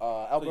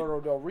 Alberto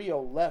Del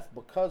Rio left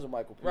because of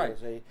Michael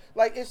P.S. Hayes.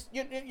 Like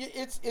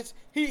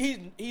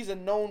he's a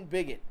known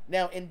bigot.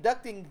 Now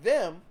inducting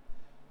them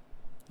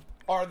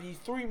are the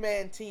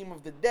 3-man team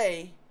of the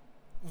day,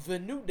 the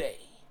New Day.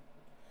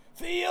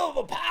 Feel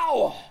the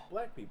power.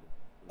 Black people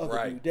of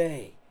the New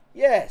Day.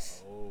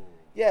 Yes. Oh.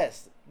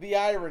 Yes. The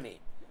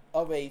irony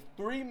of a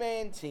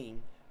 3-man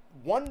team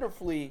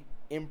wonderfully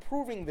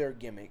improving their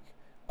gimmick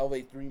of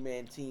a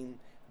 3-man team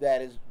that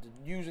is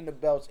using the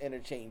belts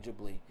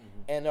interchangeably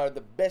and are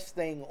the best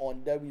thing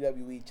on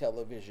WWE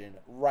television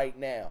right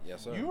now.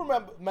 Yes, sir. You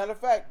remember, matter of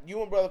fact, you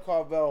and Brother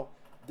Carvel,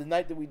 the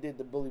night that we did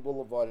the Bully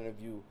Boulevard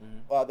interview,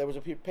 there was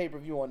a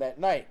pay-per-view on that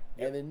night,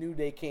 and the New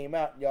Day came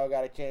out, and y'all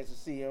got a chance to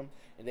see him,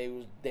 and they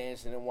was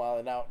dancing and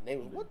wilding out, and they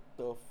was, what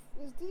the f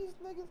is these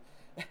niggas?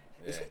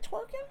 Is he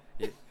twerking?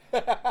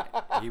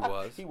 He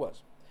was. He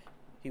was.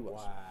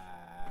 Wow.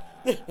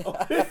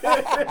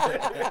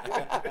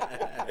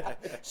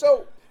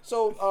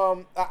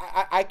 So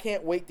I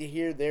can't wait to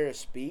hear their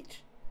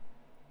speech.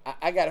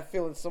 I got a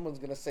feeling someone's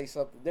gonna say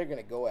something. They're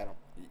gonna go at him.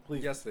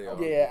 Please. Yes, they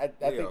are. Yeah,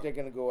 I think they're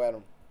gonna go at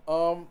him.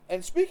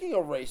 And speaking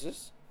of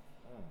racists,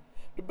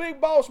 the Big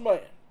Boss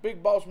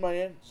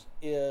Man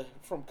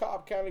from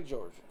Cobb County,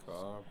 Georgia,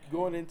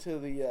 going into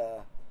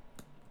the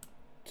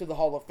to the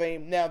Hall of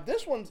Fame. Now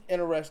this one's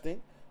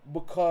interesting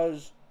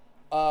because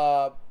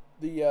the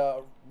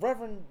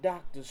Reverend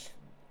Doctor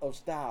of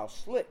Style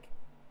Slick,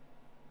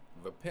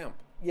 the pimp.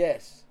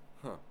 Yes.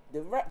 Huh. The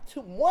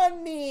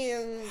one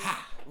man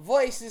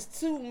voices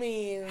 2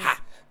 men.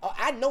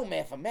 I know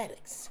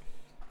mathematics.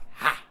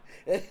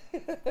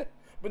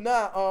 But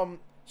nah,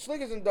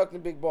 Slick is inducting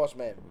Big Boss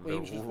Man. He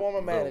was his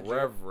former manager.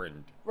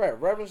 Reverend. Right,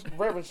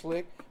 Reverend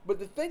Slick. But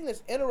the thing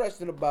that's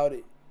interesting about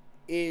it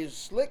is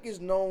Slick is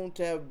known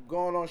to have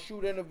gone on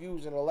shoot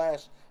interviews in the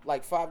last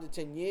like 5 to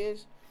 10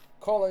 years,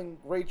 calling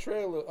Ray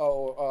Trailer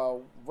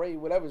or Ray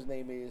whatever his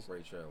name is.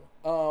 Ray Trailer.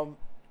 All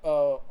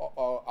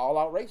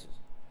out racist.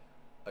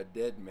 A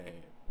dead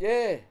man.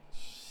 Yeah.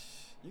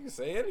 You can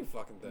say any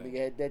fucking thing.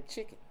 Nigga had that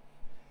chicken.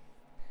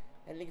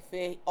 That nigga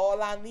said,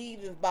 all I need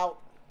is about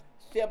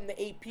 7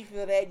 to 8 pieces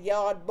of that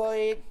yard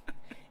bud,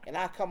 and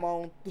I come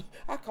on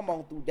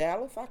through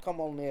Dallas. I come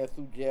on there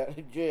through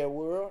Jail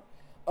World.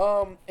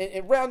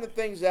 And rounding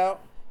things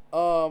out,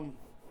 Joe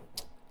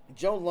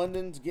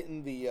London's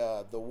getting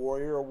the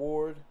Warrior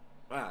Award.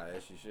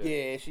 As she should.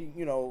 Yeah, she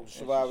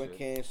surviving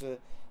cancer.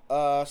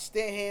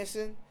 Stan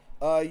Hansen.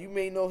 You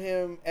may know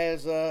him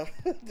as the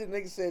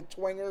nigga said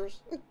Twingers.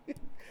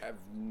 I have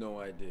no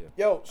idea.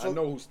 Yo, so I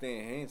know who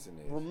Stan Hansen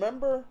is.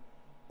 Remember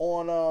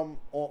on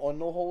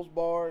No Holds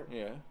Barred?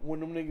 Yeah.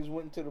 When them niggas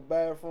went into the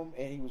bathroom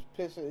and he was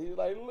pissing, he was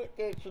like, "Look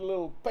at your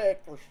little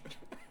peckers."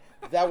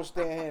 That was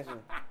Stan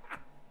Hansen.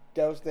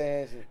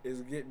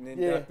 Is getting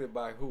inducted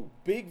by who?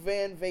 Big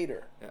Van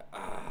Vader.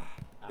 I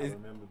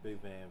remember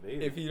Big Van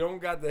Vader. If he don't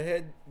got the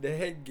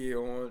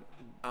headgear on,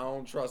 I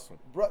don't trust him.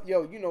 Bro,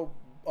 yo,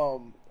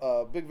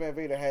 Big Van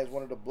Vader has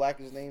one of the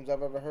blackest names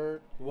I've ever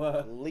heard.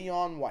 What?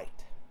 Leon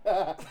White.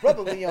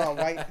 Brother Leon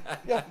White.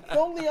 Yo,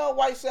 don't Leon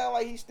White sound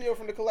like he's still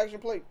from the collection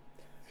plate?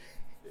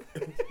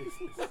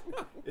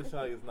 It's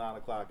like it's 9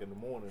 o'clock in the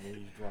morning and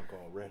he's drunk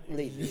already.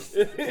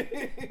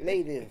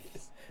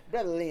 Ladies.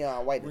 Brother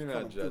Leon White We're is not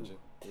coming judging.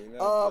 through. We're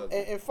not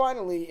judging. And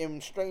finally,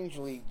 and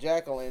strangely,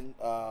 Jacqueline,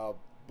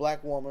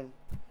 black woman,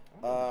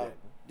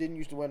 didn't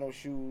used to wear no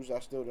shoes. I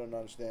still don't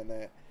understand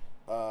that.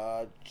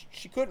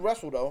 She could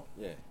wrestle though.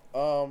 Yeah.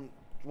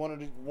 One of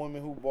the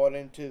women who bought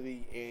into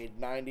the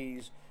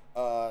 90s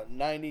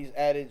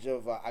adage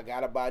of I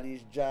gotta buy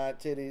these giant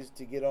titties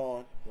to get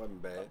on.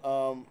 Wasn't bad.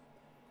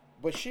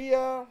 But she's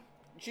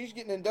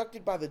getting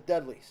inducted by the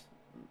Dudleys.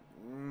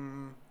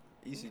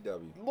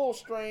 ECW. A little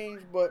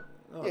strange, but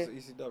No, yeah.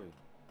 it's ECW.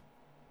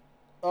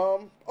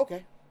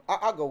 Okay,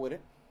 I'll go with it.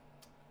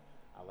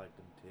 I like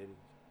them titties.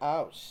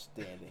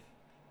 Outstanding.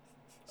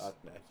 That's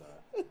all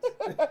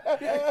right.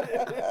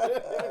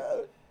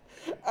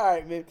 All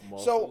right, man.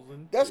 Muscles So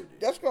and that's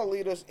titties. gonna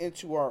lead us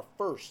into our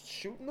first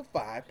shooting the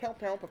five. Pound.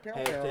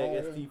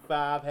 Hashtag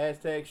ST5.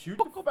 Hashtag shoot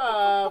the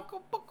 5.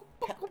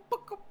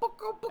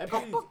 And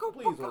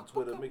please on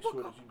Twitter, make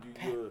sure that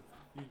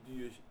you do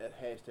your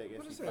hashtag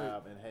What is ST5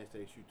 that? and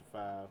hashtag shoot the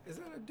 5. Is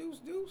that a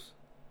deuce?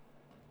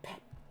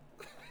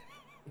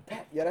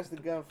 Yeah, that's the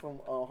gun from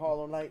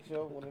Harlem Night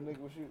show when the nigga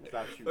was shooting.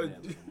 Stop shooting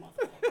at me,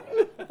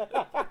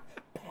 motherfucker.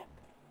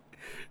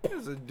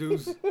 That's a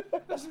deuce.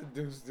 That's a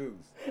deuce.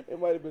 It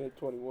might have been at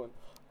 21.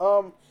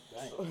 Dang.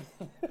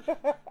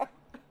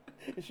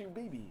 It's shoot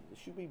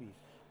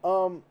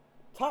BBs.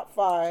 Top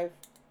 5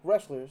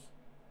 wrestlers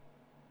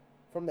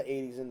from the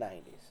 80s and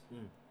 90s.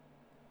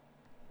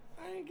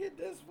 I didn't get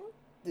this one.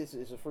 This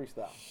is a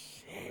freestyle.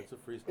 Oh, it's a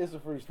freestyle. It's a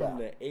From freestyle.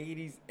 the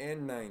 80s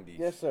and 90s.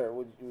 Yes, sir.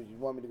 Would you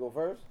want me to go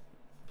first?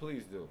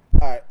 Please do.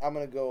 All right, I'm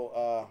gonna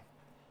go.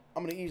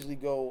 I'm gonna easily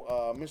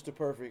go. Mr.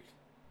 Perfect.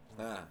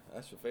 Nah,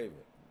 that's your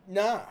favorite.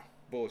 Nah,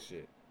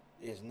 Bullshit.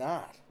 it's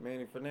not.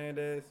 Manny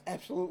Fernandez.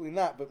 Absolutely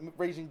not. But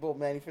Raging Bull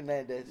Manny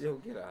Fernandez Yo,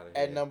 get out of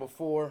here. at number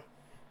 4.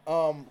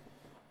 I'm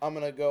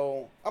gonna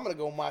go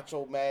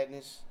Macho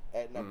Madness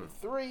at number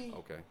 3.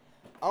 Okay.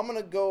 I'm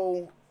gonna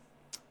go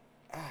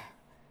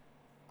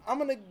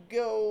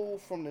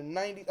from the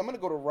 90s. I'm gonna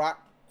go to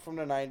Rock from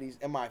the 90s,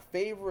 and my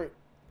favorite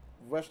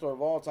wrestler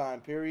of all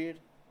time, period,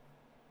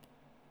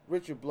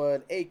 Richard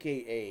Blood,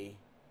 aka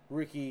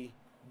Ricky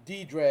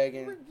D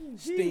Dragon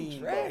Steamboat.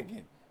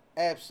 Dragon.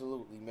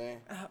 Absolutely, man.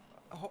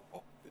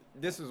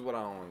 This is what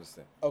I don't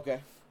understand. Okay.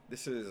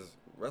 This is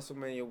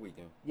WrestleMania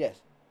weekend. Yes.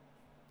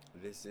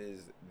 This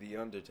is The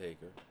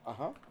Undertaker.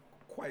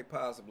 Quite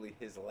possibly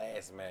his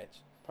last match.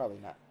 Probably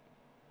not.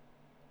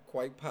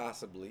 Quite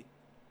possibly.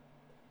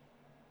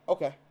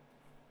 Okay.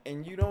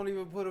 And you don't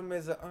even put him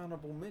as an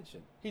honorable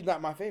mention. He's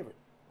not my favorite.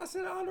 I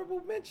said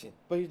honorable mention.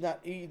 But he's not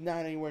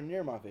anywhere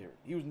near my favorite.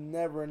 He was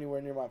never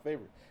anywhere near my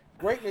favorite.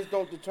 Greatness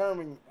don't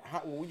determine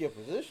your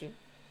position.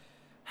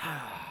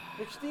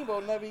 Rick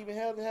Steamboat never even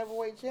held the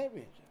heavyweight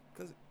championship.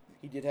 Because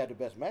He did have the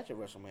best match at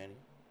WrestleMania.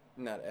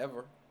 not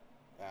ever.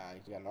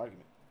 He's got an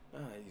argument.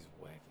 He's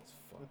whack as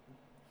fuck.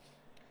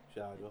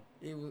 Shall I go?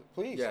 He was,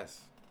 Please.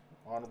 Yes.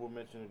 Honorable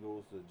mention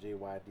goes to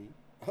JYD.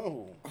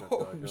 Oh,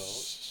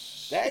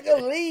 Stagger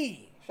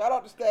Lee. Shout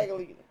out to Stagger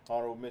Lee.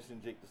 Honorable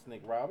mention Jake the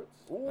Snake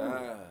Roberts. Ooh.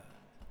 Ah.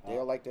 They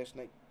all like that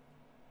snake.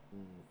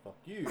 Fuck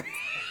you.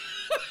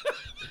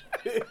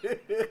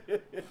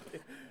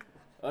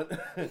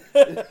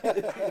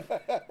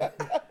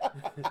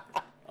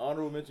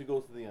 Honorable mention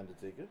goes to The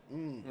Undertaker.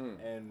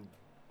 And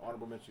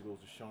honorable mention goes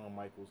to Shawn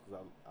Michaels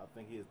because I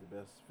think he has the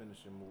best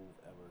finishing move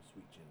ever,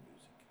 Sweet Chin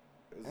Music.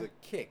 It was a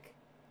kick.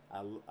 I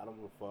don't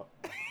give a fuck.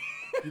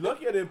 You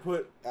lucky I didn't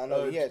put... I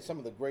know he had some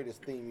of the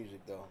greatest theme music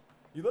though.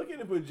 You lucky I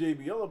didn't put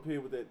JBL up here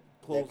with that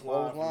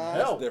clothesline. clothesline?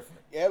 That's Hell.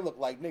 different. Yeah, it looked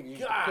like niggas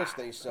used to God, push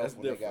themselves That's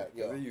when they different.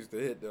 got Because he used to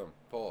hit them.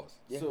 Pause.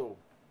 Yeah. So,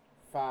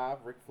 5,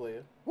 Ric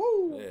Flair.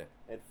 Woo! Yeah.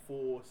 At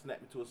 4,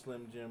 Snap Me to a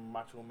Slim Jim,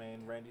 Macho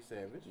Man, Randy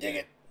Savage. Dig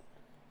it.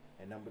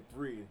 And number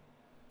 3,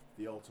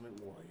 The Ultimate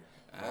Warrior.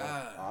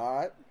 Ah. All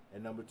right.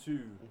 And number 2,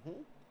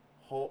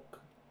 Hulk,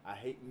 I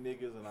Hate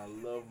Niggas and I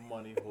Love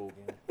Money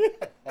Hogan.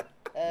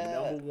 And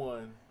number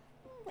 1,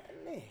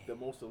 the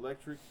most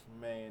electric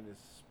man is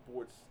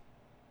sports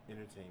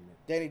entertainment.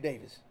 Danny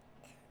Davis.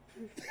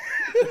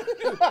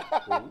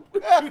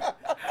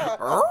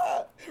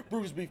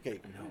 Bruce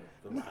Beefcake. No,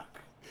 The Rock.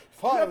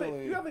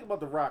 Finally. You gotta think about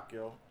The Rock,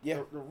 yo.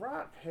 Yeah. The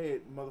Rock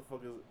had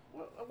motherfuckers.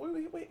 When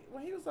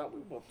he was out, we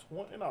were about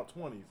 20, in our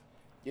 20s.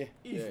 Yeah.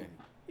 Easy. Yeah.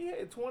 He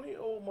had 20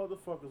 old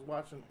motherfuckers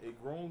watching a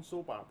grown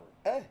soap opera.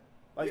 Hey.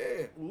 Like,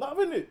 Yeah.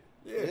 loving it.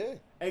 Yeah.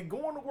 And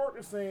going to work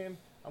and saying,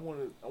 I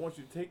want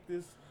you to take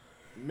this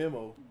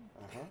memo,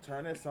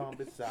 turn that song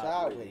bitch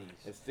sideways,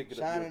 and stick it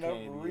Shine up it your up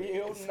candy.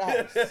 real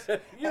nice.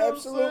 You know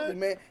Absolutely, what I'm saying?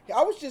 man.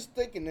 I was just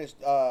thinking this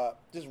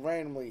just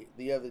randomly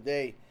the other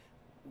day.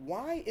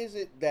 Why is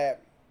it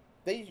that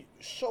they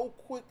so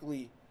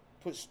quickly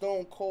put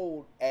Stone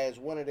Cold as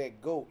one of their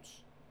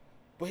GOATs,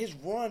 but his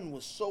run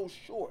was so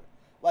short?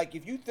 Like,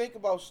 if you think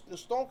about the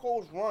Stone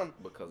Cold's run,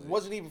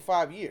 wasn't even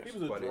 5 years. He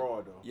was a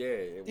draw, though. Yeah,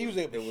 he was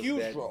a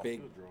huge draw.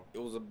 It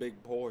was a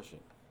big portion.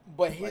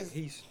 But his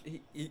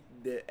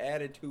the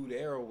Attitude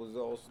Era was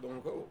all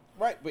Stone Cold.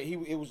 Right, but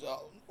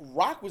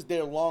Rock was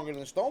there longer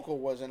than Stone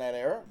Cold was in that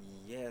era.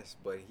 Yes,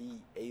 but he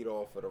ate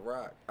off of the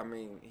Rock. I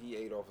mean, he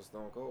ate off of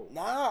Stone Cold.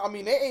 Nah, I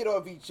mean they ate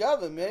off each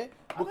other, man.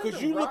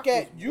 Because you look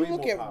at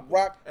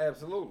Rock.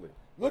 Absolutely.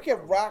 Look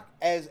at Rock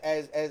as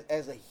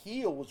a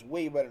heel was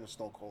way better than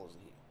Stone Cold as a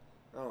heel.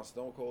 No,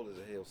 Stone Cold as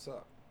a heel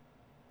sucked.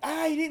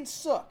 He didn't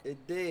suck.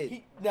 It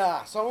did.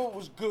 Some of it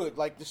was good.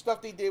 Like the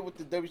stuff they did with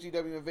the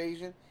WCW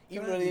Invasion,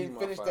 even though they didn't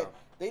finish that.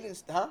 They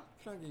didn't, huh?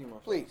 Can I give you my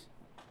Please.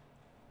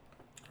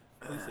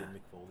 Please say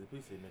Mick Foley.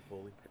 Please say Mick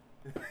Foley.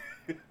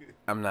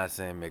 I'm not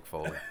saying Mick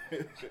Foley.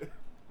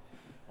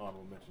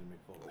 Honorable mention Mick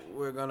Foley.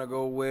 We're going to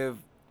go with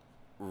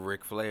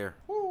Ric Flair.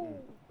 Woo.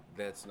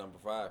 That's number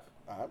 5.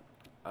 Uh-huh.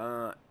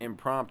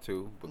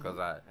 Because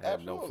I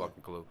have no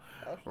fucking clue.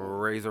 Absolutely.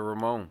 Razor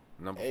Ramon,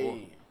 number 4.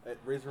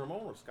 Razor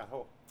Ramon or Scott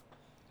Hall?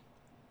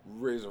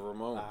 Razor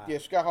Ramon. Yeah,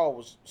 Scott Hall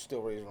was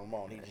still Razor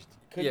Ramon. He just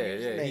couldn't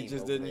use the name. He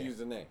just didn't use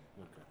the name.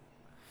 Okay.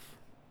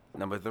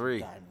 Number 3.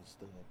 Diamond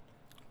Stud.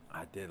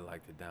 I did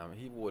like the diamond.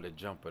 He wore the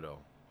jumper though.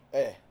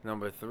 Yeah.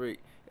 Number 3.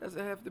 Does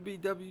it have to be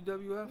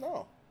WWF?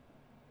 No.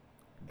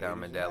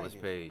 Diamond Dallas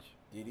Page.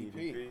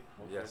 DDP. Okay.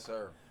 Yes,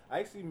 sir. I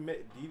actually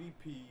met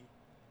DDP,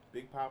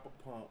 Big Papa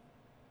Pump,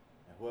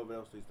 and whoever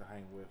else they used to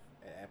hang with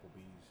at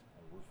Applebee's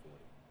on Route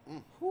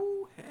 40.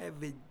 Who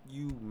haven't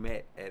you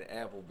met at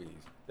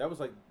Applebee's? That was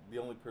like the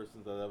only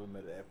persons I've ever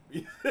met at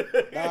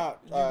Applebee's.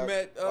 You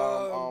met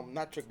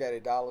not Trick Daddy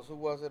Dollars. Who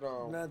was it?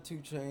 Not 2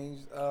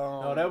 Chainz.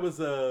 No, that was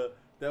I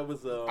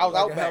was like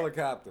Outback. a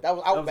helicopter. That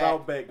was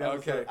Outback.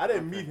 Okay. I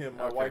didn't meet him.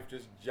 My wife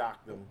just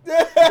jocked him.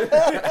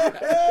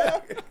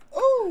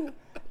 Ooh,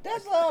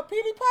 that's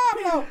Petey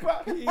Pablo.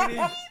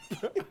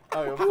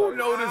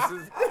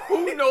 Who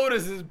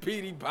notices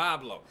Petey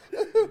Pablo?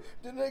 The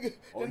nigga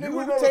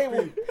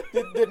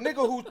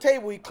whose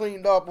table he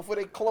cleaned up before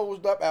they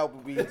closed up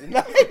Applebee's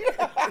tonight.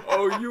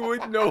 Oh, you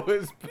would know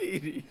it's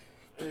Petey.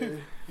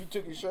 He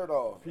took his shirt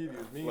off. Petey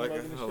was mean Like a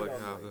mugging the shit out of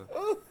me. helicopter.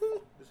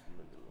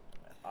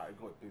 All right,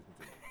 go ahead,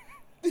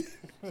 please continue.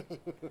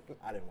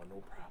 I didn't want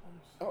no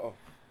problems. Uh-oh.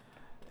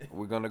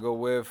 We're gonna go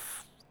with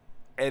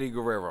Eddie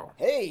Guerrero.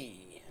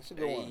 Hey, that's a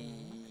good one.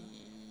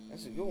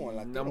 That's a good one.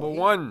 Like Number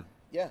 1.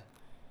 Yeah.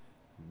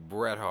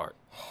 Bret Hart.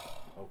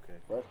 Okay.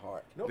 Bret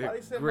Hart.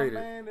 Nobody said greatest.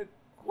 my man that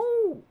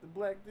the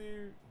black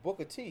dude.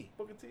 Booker T.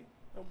 Booker T.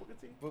 No, Booker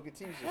T. Booker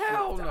T. used to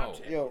Hell strip- no.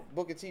 Yo,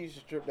 Booker T used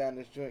to strip down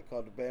this joint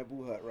called the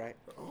Bamboo Hut, right?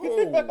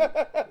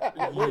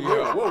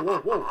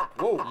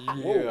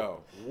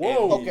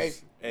 Whoa. Okay.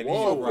 And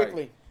Whoa. he's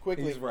Quickly. right.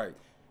 He's right.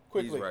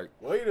 Quickly. He's right.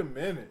 Wait a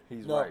minute.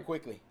 He's No, right.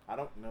 quickly. I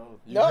don't know.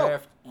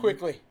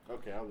 Quickly.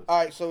 Okay, I'll listen. All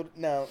right, so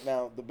now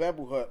the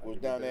Bamboo Hut was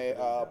down there.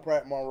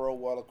 Pratt Monroe,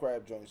 Waller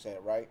Crab joint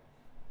set, right?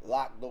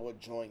 Locked door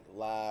joint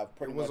live.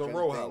 Pretty It was much a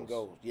row anything house.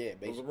 goes. Yeah,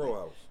 basically. It was a row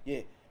house.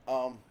 Yeah.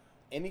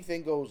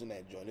 Anything goes in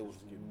that joint. It was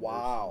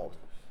wild.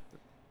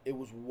 It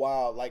was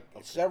wild. Like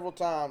several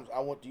times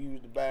I went to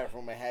use the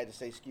bathroom and had to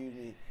say, "Excuse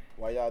me,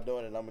 while y'all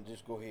doing it, I'm gonna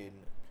just go ahead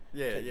and."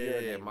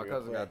 Yeah. My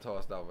cousin got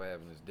tossed out for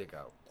having his dick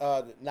out.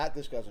 Not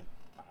this cousin.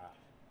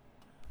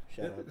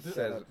 Shout out to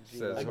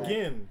Says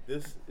Again,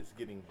 this is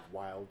getting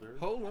wilder.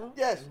 Hold on.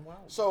 Yes.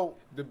 So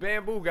The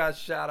Bamboo got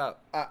shot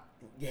up.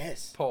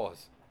 yes.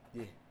 Pause.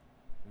 Yeah.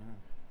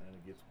 And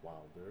it gets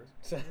wilder.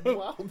 So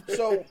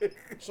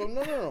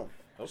no.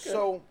 Okay.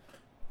 So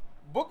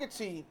Booker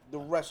T, the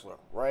wrestler,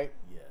 right?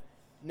 Yes.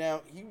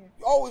 Now he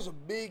always a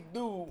big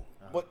dude,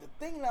 but the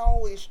thing that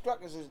always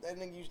struck us is that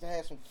nigga used to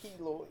have some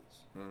keloids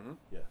Mm-hmm.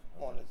 Yeah.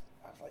 on his.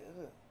 I was like,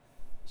 ugh.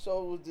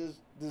 So it was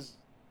this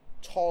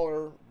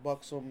taller,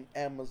 buxom,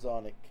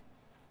 Amazonic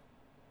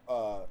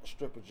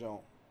stripper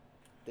joint.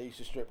 They used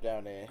to strip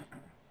down there,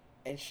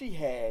 and she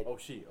had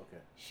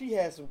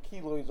some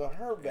keloids on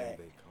her back.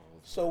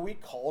 So we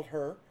called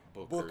her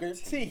Booker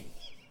T.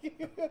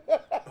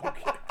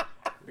 Okay.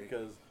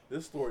 Because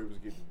this story was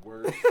getting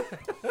worse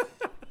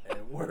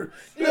and worse.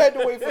 You had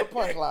to wait for the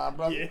punchline,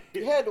 brother. Yeah.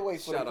 You had to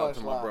wait for Shout the out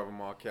to my punchline. brother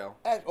Markel.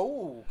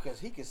 Because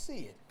he could see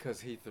it. Because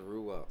he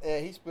threw up. Yeah,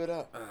 he spit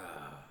up.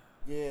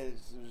 Yeah, it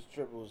was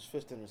triple. It was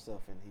fisting and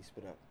stuff, and he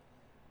spit up.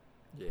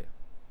 Yeah.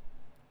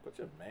 Put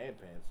your man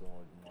pants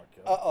on,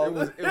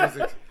 Markel.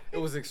 It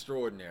was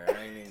extraordinary.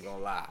 I ain't even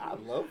gonna lie.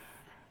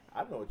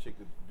 I know a chick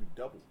that do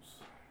doubles.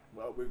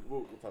 Well,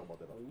 we'll talk about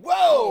that.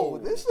 Whoa!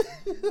 This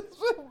is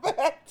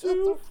back to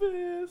Two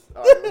fists.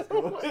 All right, let's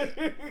go.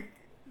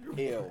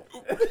 Ew.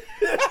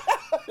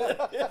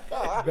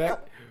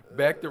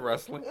 Back to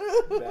wrestling.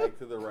 Back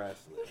to the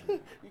wrestling.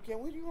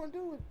 What you gonna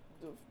do with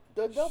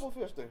the double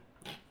fister?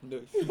 No.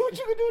 What you gonna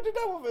do with the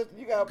double fister?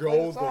 You gotta play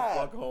Go the the side.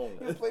 fuck home. You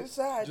gotta play the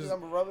side. Just-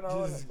 I'm rubbing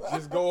on it.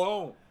 Just go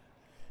home.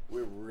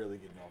 We're really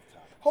getting off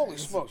topic. Holy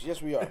smokes!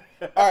 Yes, we are.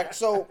 All right,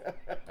 so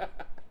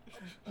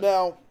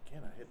now Can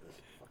I hit this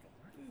fucking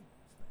ring?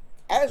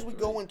 as we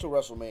go into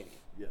WrestleMania,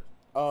 Yes.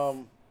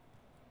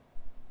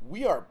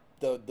 we are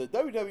the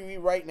WWE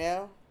right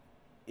now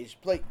It's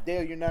play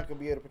Dale. You're not gonna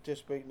be able to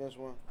participate in this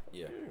one.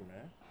 Yeah,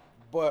 man.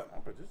 But I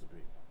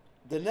participate.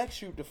 the next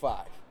shoot to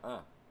 5.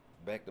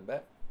 Back to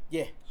back.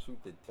 Yeah. Shoot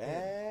the 10.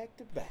 Back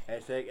to back.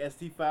 Hashtag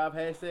ST5.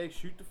 Hashtag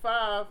shoot the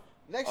 5.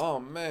 Next. Oh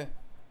man.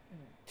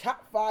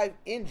 Top 5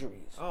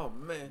 injuries. Oh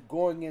man.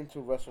 Going into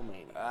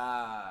WrestleMania.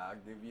 I'll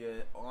give you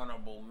an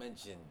honorable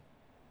mention.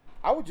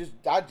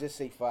 I'd just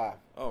say 5.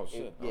 Oh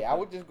shit. Yeah, I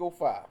would just go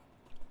 5.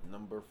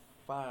 Number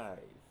 5.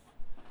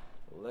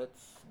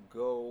 Let's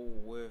go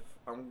with.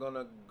 I'm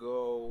gonna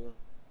go.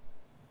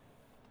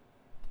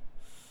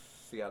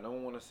 See, I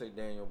don't want to say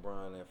Daniel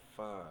Bryan at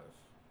 5.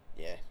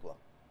 Yeah, well.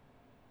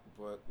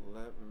 But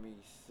let me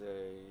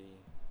say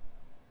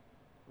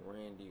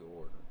Randy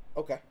Orton.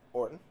 Okay,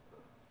 Orton.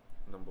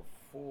 Number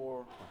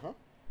 4.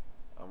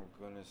 I'm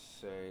gonna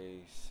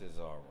say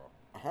Cesaro.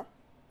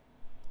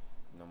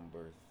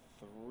 Number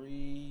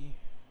 3.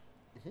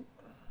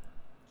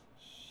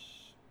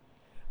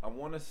 I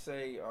want to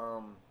say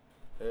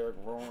Eric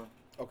Rowan.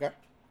 Okay.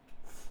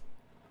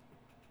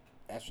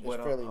 That's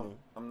fairly new.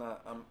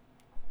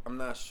 I'm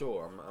not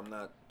sure. I'm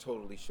not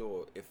totally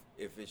sure if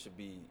it should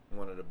be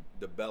one of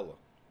the Bella.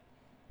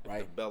 If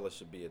the Bella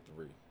should be at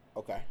 3.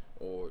 Okay.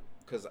 Or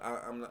because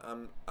I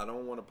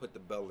don't want to put the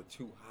Bella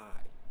too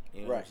high.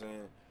 You know what I'm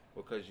saying?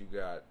 Because you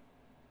got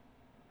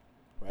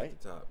at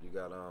the top. You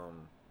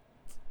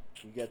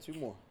got 2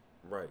 more.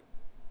 Right.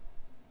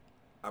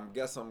 I'm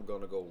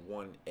gonna go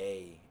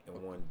 1A and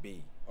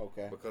 1B.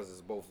 Okay. Because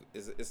it's both.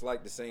 It's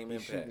like the same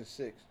impact. Shooting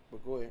 6,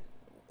 but go ahead.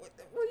 What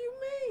do you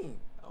mean?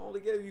 I only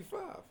gave you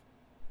 5.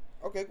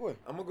 Okay, go ahead.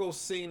 I'm gonna go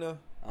Cena.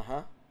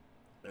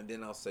 And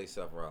then I'll say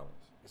Seth Rollins.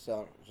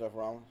 Seth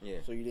Rollins.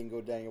 Yeah. So you didn't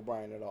go Daniel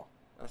Bryan at all.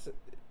 I said.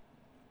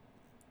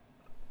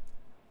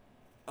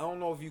 I don't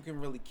know if you can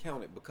really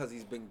count it because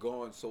he's been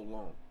gone so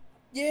long.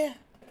 Yeah,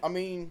 I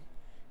mean,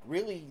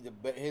 really,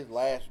 his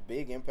last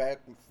big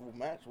impactful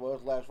match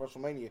was last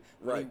WrestleMania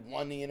when he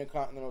won the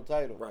Intercontinental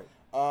title. Right.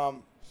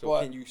 So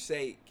can you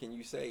say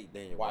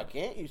Daniel? Why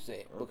can't you say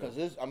it? Okay. Because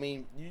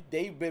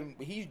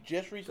he's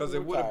just recently because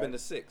it would have been the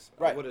 6.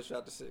 Right. I would have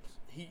shot the 6.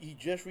 He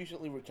just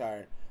recently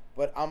retired,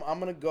 but I'm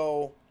gonna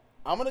go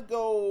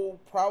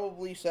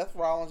probably Seth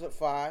Rollins at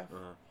 5.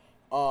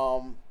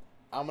 I'm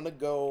gonna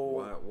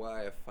go.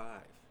 Why at 5?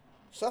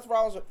 Seth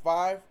Rollins at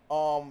 5.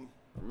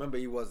 Remember,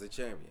 he was the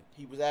champion.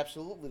 He was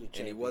absolutely the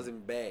champion. And he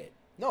wasn't bad.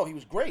 No, he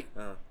was great.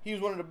 He was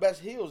one of the best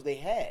heels they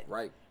had.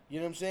 Right. You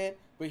know what I'm saying?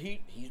 But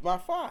he's my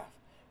 5.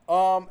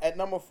 At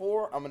number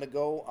 4, I'm gonna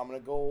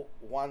go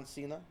Juan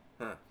Cena.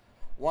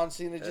 Juan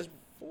Cena just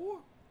 4.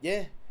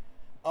 Yeah.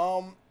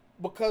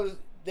 Because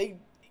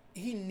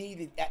he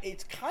needed.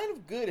 It's kind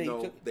of good.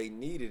 They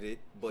needed it,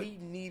 but he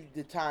needed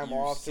the time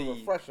off to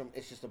refresh him.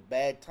 It's just a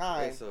bad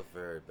time. It's a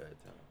very bad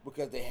time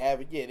because they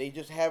have it. Yeah, they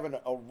just having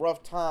a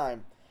rough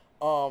time,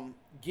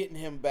 getting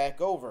him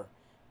back over,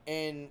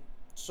 and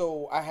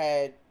so I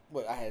had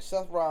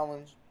Seth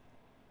Rollins,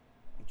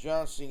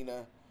 John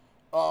Cena.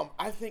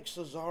 I think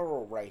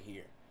Cesaro right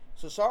here.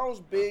 Cesaro's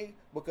big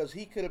because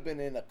he could have been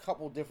in a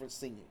couple different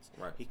scenes.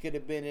 Right. He could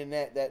have been in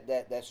that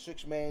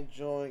 6-man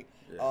joint.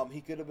 Yeah.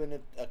 He could have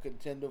been a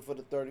contender for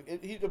the 30.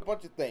 He's a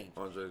bunch of things.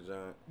 Andre the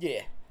Giant.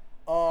 Yeah.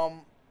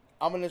 I'm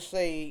gonna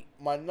say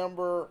my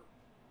number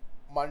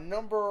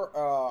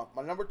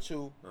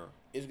 2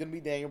 is gonna be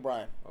Daniel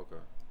Bryan. Okay.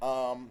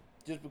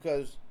 Just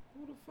because.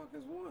 Who the fuck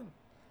is 1?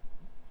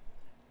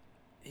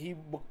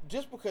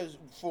 Because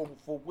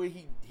for where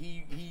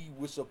he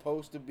was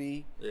supposed to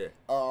be. Yeah.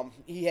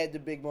 He had the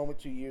big moment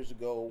 2 years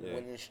ago,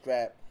 winning the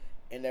strap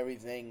and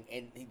everything,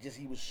 and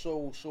he was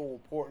so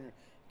important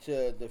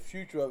to the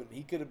future of it.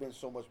 He could have been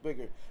so much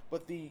bigger.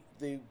 But the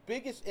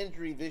biggest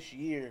injury this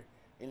year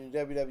in the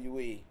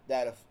WWE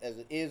that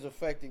is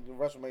affecting the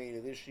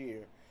WrestleMania this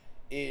year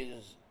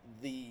is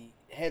the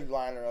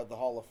headliner of the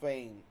Hall of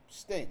Fame,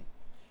 Sting.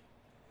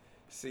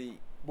 See,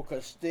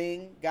 because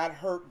Sting got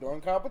hurt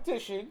during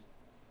competition.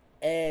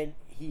 And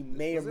he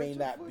may or may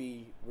not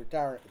be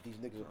retiring if these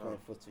niggas are playing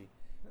footsie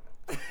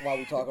while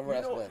we talking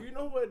wrestling. You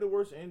know what the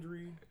worst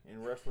injury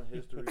in wrestling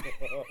history?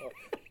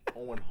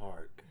 Owen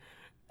Hart.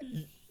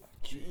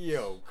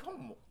 Yo,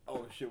 come on.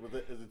 Oh shit,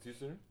 is it too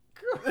soon?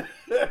 God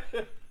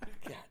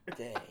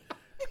dang.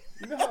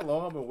 You know how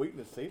long I've been waiting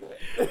to say that?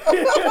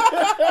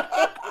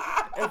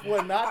 And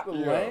for not to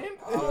land?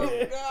 Oh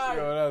God.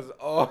 Yo, that's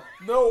awful.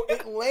 No,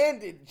 it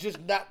landed, just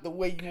not the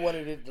way you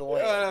wanted it to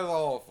land. That's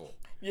awful.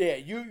 Yeah,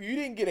 you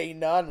didn't get a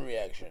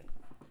non-reaction,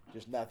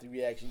 just not the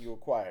reaction you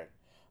required.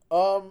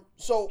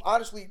 So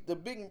honestly, the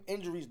big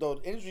injuries though,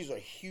 injuries are a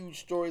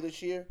huge story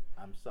this year.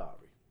 I'm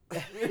sorry.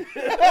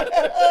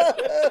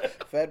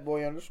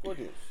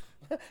 Fatboy_Deuce.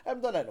 I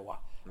haven't done that in a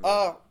while.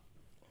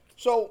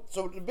 So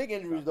the big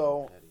injuries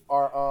though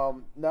are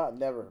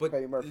never. But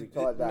Petty Murphy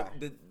till I die.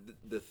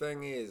 The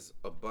thing is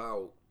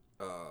about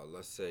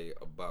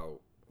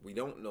we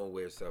don't know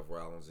where Seth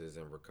Rollins is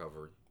in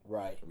recovery.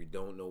 Right. We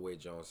don't know where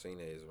John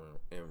Cena is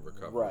in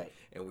recovery. Right.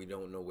 And we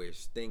don't know where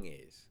Sting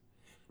is.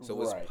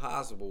 So it's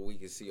possible we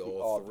can see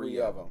all three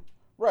of them.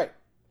 Right.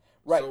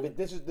 Right. So, but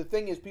this is the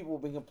thing is people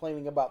have been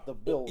complaining about the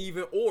build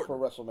even Orton for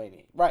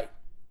WrestleMania. Right.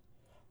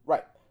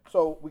 Right.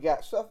 So we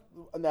got Seth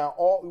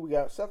we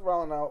got Seth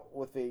Rollins out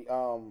with a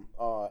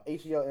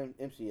ACL and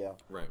MCL.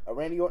 Right.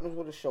 Randy Orton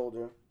with a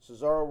shoulder.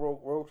 Cesaro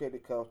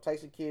rotated cuff.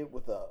 Tyson Kidd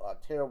with a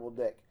terrible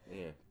neck.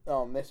 Yeah.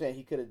 They're saying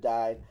he could have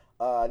died.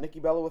 Nikki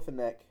Bella with a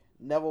neck.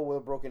 Neville with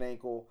a broken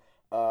ankle.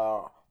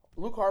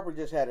 Luke Harper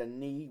just had a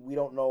knee. We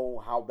don't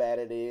know how bad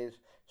it is.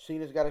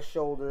 Cena's got a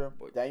shoulder.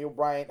 Daniel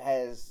Bryan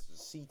has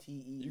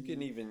CTE. You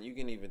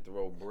can even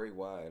throw Bray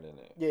Wyatt in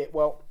there. Yeah.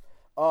 Well.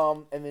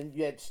 And then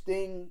you had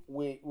Sting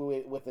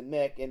with a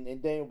neck, and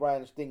Daniel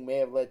Bryan and Sting may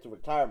have led to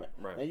retirement.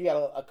 Right. And you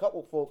got a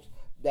couple folks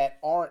that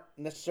aren't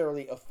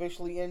necessarily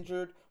officially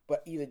injured,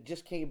 but either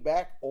just came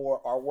back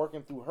or are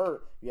working through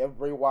hurt. You have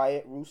Bray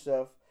Wyatt,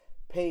 Rusev,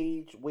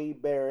 Paige,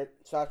 Wade Barrett,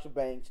 Sasha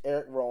Banks,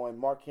 Eric Rowan,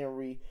 Mark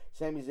Henry,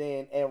 Sami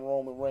Zayn, and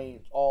Roman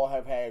Reigns all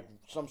have had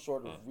some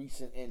sort of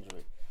recent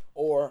injury,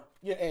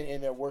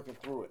 and they're working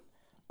through it.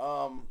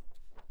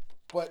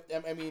 But I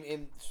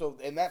mean,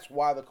 and that's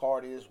why the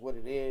card is what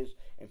it is,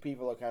 and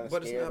people are kind of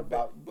scared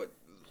about. But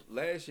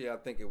last year, I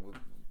think it was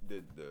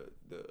the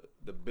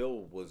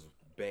bill was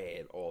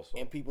bad also,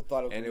 and people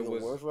thought it was the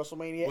worst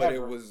WrestleMania ever. But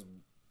it was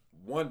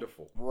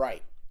wonderful,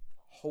 right?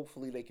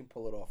 Hopefully, they can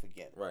pull it off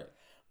again, right?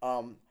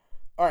 All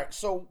right,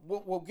 so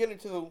we'll get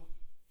into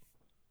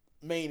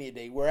Mania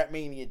Day. We're at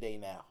Mania Day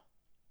now.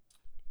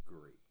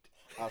 Great.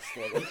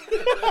 Outstanding.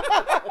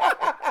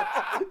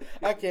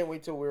 I can't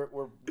wait till we're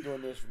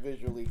doing this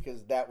visually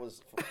because that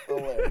was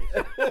hilarious.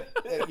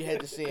 You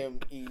had to see him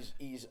ease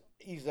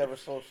ever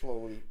so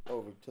slowly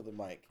over to the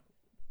mic.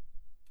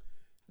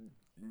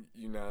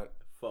 You not?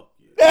 Fuck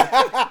you.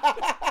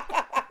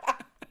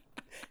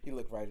 He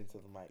looked right into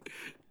the mic.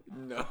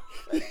 No.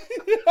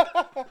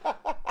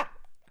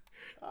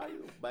 Are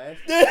you a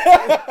bastard?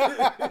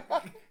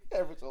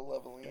 Ever so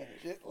lovely and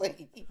shit.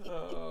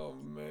 Oh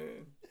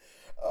man.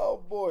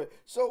 Oh boy!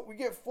 So we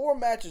get 4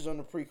 matches on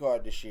the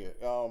pre-card this year.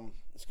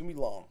 It's gonna be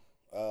long.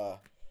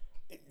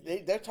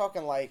 They're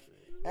talking like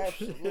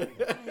absolutely.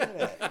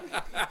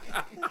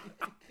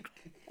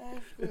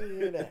 Absolutely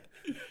hear that.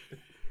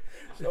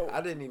 So I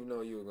didn't even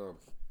know you were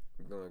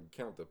gonna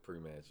count the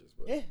pre-matches,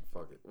 but yeah,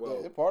 fuck it.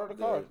 Well, they're part of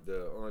the card.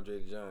 The Andre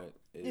the Giant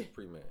is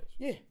pre-match.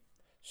 Yeah.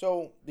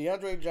 So the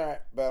Andre the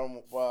Giant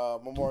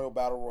Memorial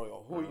Battle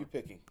Royal. Who are you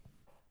picking?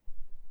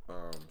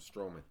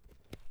 Strowman.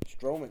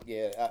 Strowman,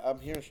 yeah. I'm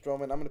hearing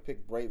Strowman. I'm going to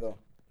pick Bray, though.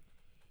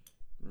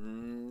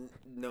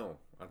 No.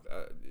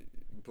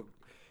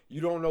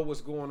 You don't know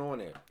what's going on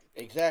there.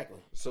 Exactly.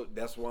 So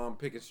that's why I'm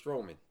picking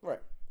Strowman.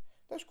 Right.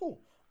 That's cool.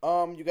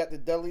 You got the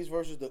Dudleys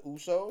versus the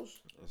Usos.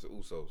 It's the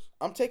Usos.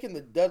 I'm taking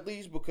the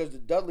Dudleys because the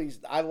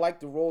Dudleys, I like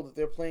the role that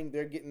they're playing.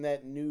 They're getting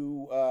that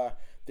new,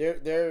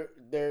 they're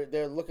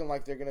looking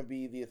like they're going to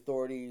be the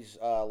Authority's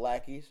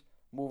lackeys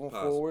moving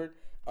forward.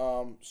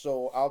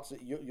 So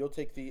you'll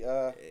take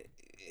the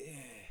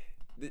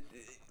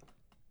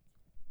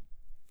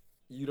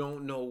you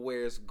don't know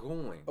where it's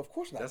going. Of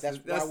course not. That's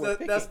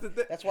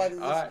why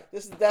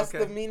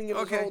the meaning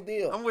of this whole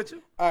deal. I'm with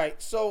you. All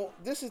right, so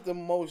this is the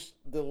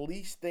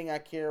least thing I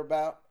care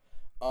about,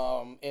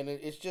 and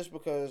it's just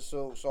because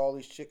so all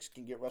these chicks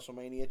can get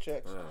WrestleMania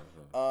checks.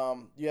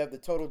 You have the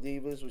Total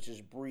Divas, which is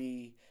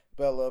Brie,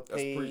 Bella, Paige.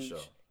 That's pre-show.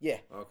 Yeah.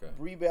 Okay.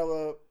 Brie,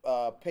 Bella,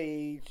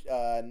 Paige,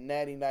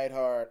 Natty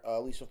Neidhart,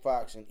 Lisa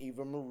Fox, and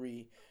Eva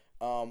Marie.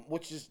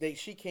 Which is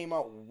she came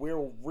out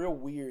real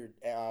weird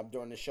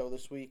during the show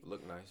this week.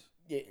 Look nice.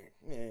 Yeah,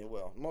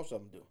 well, most of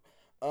them do.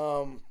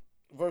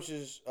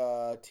 Versus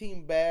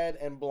Team Bad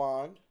and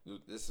Blonde.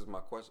 This is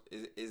my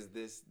question. Is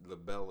this the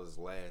Bella's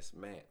last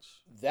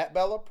match? That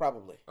Bella?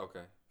 Probably.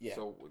 Okay. Yeah.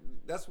 So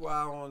that's why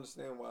I don't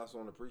understand why it's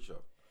on the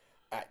pre-show.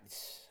 I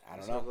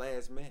don't know. Her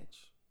last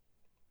match.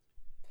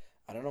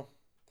 I don't know.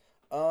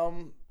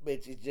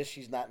 It's just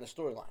she's not in the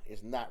storyline.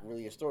 It's not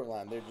really a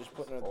storyline. They're just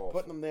putting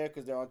them there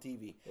because they're on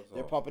TV.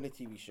 They're pumping a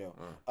TV show.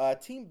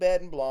 Team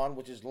Bad and Blonde,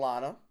 which is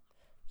Lana,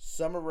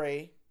 Summer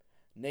Rae,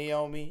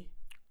 Naomi,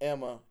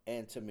 Emma,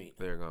 and Tamina.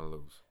 They're gonna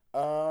lose.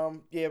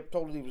 Yeah,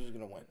 Total Divas is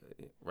gonna win.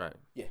 Right.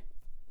 Yeah.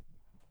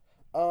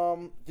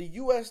 The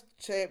U.S.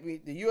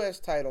 champion, the U.S.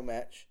 title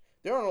match.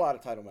 There aren't a lot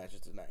of title matches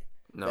tonight.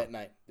 No. That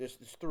night, there's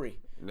 3.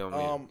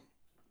 No.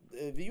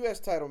 The U.S.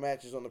 title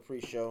match is on the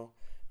pre-show.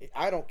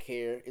 I don't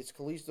care. It's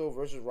Kalisto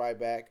versus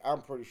Ryback.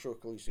 I'm pretty sure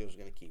Kalisto is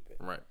going to keep it.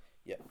 Right.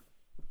 Yeah.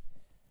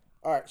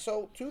 All right.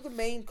 So to the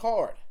main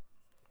card.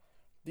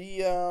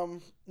 The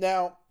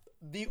now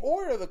the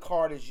order of the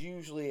card is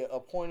usually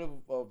a point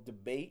of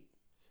debate.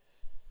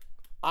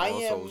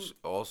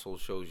 Also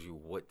shows you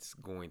what's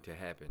going to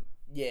happen.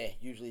 Yeah,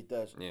 usually it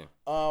does. Yeah.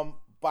 But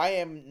I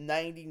am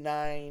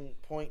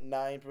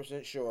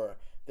 99.9% sure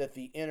that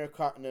the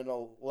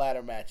Intercontinental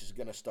ladder match is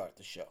going to start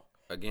the show.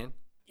 Again?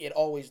 It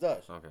always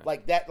does. Okay.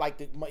 Like that,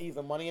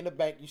 either Money in the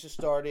Bank used to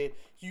start it.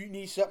 You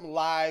need something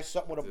live,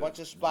 something with a bunch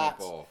of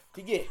spots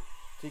to get.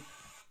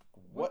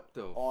 What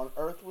on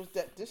earth was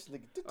that? This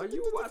nigga. Are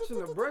you watching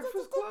The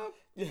Breakfast Club?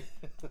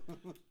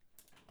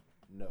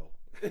 No.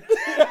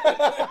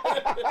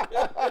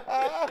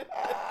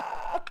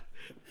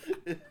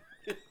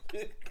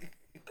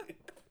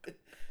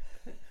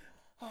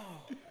 I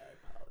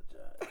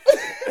apologize.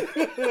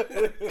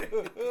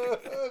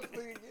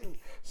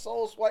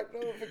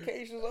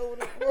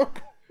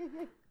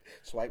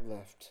 Swipe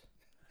left.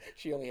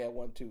 She only had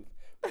one tooth.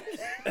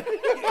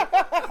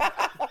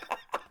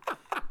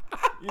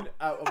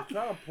 I'm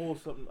trying to pull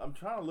something. I'm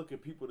trying to look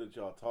at people that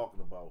y'all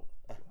talking about,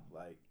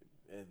 like,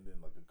 and then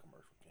like a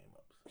commercial came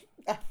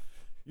up.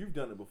 You've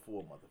done it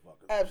before,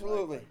 motherfucker.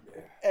 Absolutely.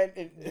 And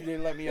you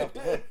didn't let me off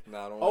the hook.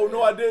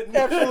 No, I didn't.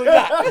 Absolutely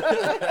not.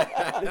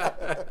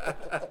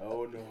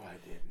 Oh no, I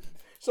didn't.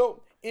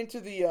 So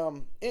into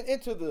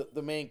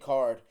the main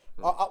card.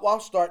 I'll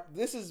start.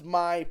 This is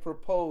my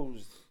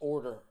proposed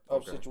order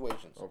of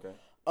situations. Okay.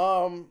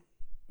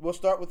 We'll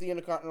start with the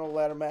Intercontinental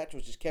Ladder match,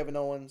 which is Kevin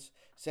Owens,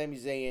 Sami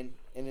Zayn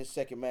in his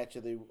second match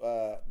of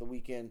the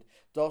weekend.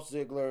 Dolph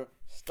Ziggler,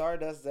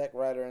 Stardust, Zack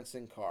Ryder, and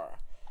Sin Cara.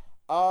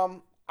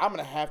 I'm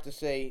gonna have to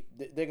say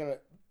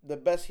the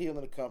best heel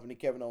in the company,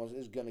 Kevin Owens,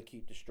 is gonna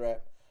keep the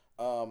strap,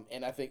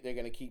 and I think they're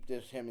gonna keep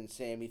this him and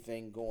Sami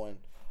thing going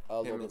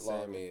a little bit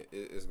longer. Sami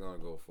is gonna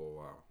go for a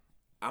while.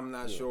 I'm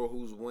not sure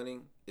who's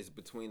winning. It's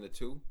between the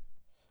two.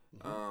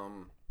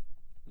 Mm-hmm.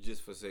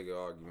 Just for sake of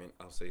argument,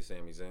 I'll say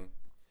Sami Zayn.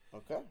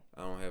 Okay.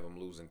 I don't have him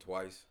losing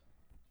twice.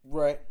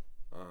 Right.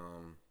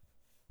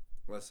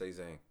 Let's say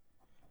Zayn.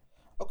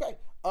 Okay.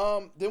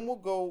 Then we'll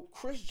go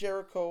Chris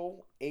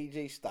Jericho,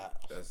 AJ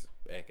Styles. That's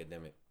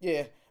academic.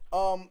 Yeah.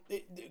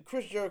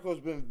 Chris Jericho has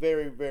been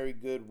very, very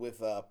good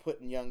with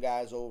putting young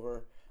guys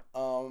over.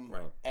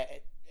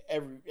 Right.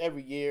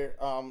 Every year.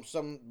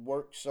 Some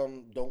work,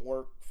 some don't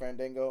work.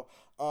 Fandango.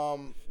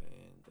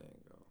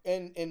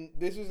 And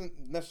this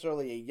isn't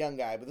necessarily a young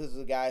guy, but this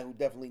is a guy who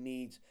definitely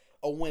needs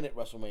a win at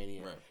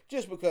WrestleMania. Right.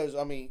 Just because,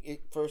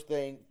 first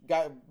thing,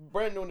 got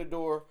brand new in the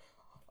door,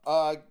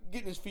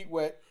 getting his feet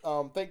wet.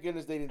 Thank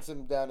goodness they didn't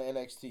send him down to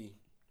NXT.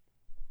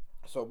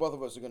 So both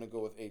of us are going to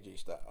go with AJ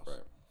Styles.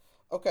 Right.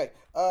 Okay,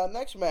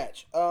 next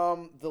match.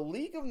 The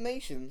League of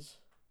Nations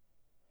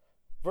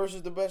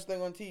versus the best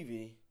thing on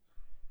TV,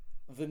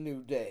 The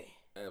New Day.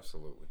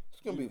 Absolutely.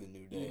 It's going to be The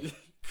New Day.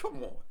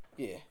 Come on.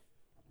 Yeah.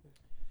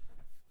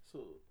 So.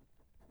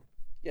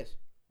 Yes.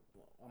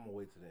 I'm going to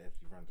wait till after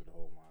you run through the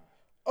whole line.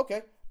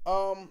 Okay.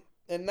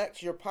 And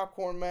next, your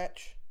popcorn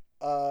match.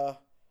 The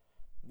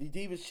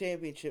Divas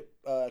Championship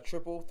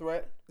triple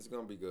threat. It's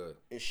going to be good.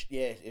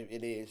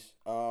 It is.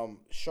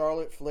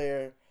 Charlotte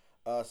Flair,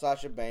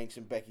 Sasha Banks,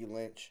 and Becky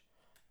Lynch.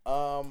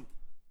 I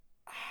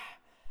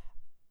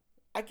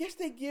guess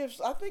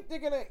I think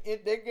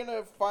they're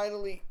gonna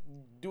finally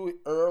do it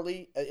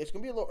early. It's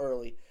gonna be a little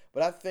early,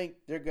 but I think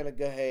they're gonna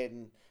go ahead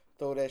and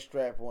throw that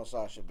strap on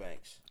Sasha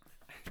Banks.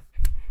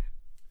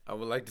 I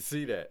would like to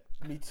see that.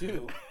 Me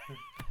too.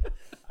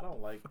 I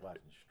don't like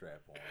watching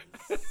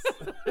strap-ons.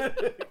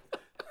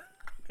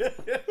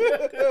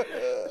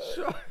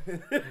 Sure.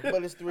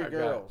 But it's three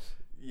girls.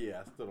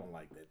 Yeah, I still don't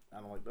like that. I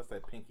don't like that's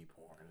that pinky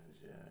porn and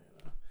shit.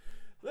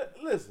 You know?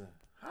 Listen,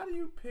 how do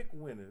you pick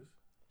winners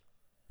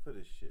for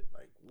this shit?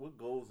 Like, what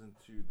goes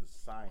into the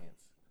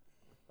science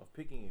of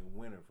picking a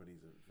winner for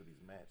these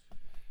matches?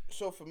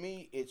 So for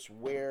me, it's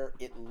where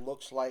it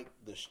looks like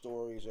the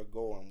stories are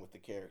going with the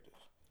characters.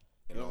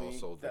 And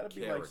also the that'd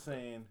be like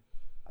saying,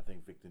 I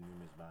think Victor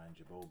Newman's buying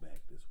Jabot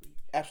back this week.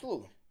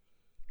 Absolutely,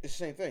 it's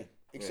the same thing,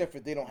 except for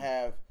they don't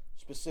have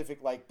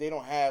specific they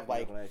don't have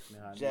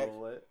Jack.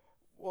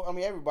 Well,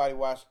 everybody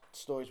watched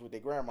stories with their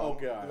grandma.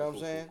 Okay, you know what I'm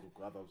saying?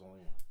 Cool. I thought it was only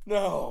one.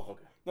 No.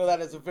 Okay. No,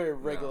 that is a very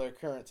regular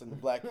occurrence in the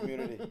black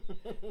community.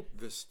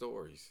 The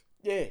stories.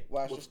 Yeah,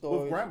 watch the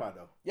stories. With grandma,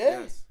 though.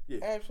 Yes. Yeah.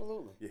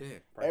 Absolutely. Yeah.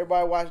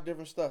 Everybody watch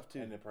different stuff, too.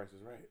 And the Price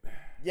is Right.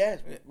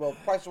 Yes. Well,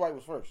 Price is Right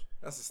was first.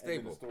 That's a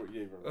staple.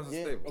 That's a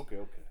staple. Okay.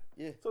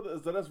 Yeah. So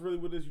that's really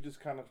what it is. You just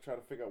kind of try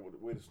to figure out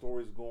where the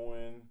story's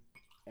going.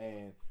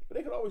 But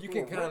they could always do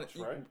a wrench,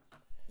 right?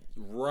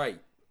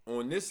 Right.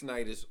 On this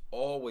night, it's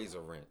always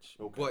a wrench.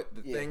 Okay. But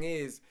the thing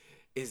is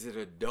it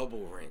a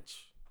double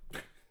wrench?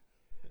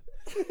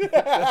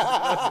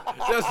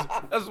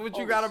 that's what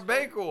you got to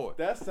bank on.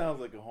 That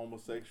sounds like a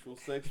homosexual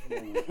sex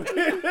move.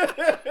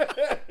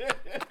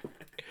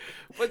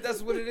 But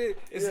that's what it is.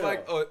 It's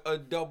like a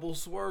double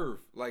swerve.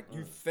 Like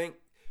you think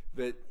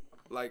that,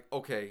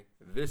 okay,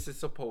 this is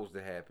supposed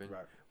to happen,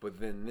 right. But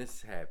then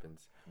this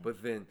happens.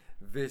 But then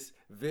this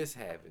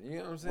happened. You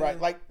know what I'm saying?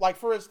 Right. Like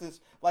for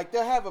instance,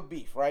 they'll have a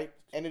beef, right?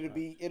 And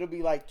it'll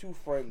be like two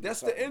friends.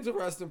 That's the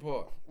interesting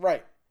part.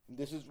 Right.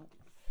 This is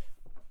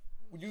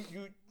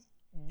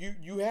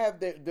you have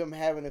them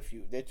having a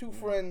feud. They're two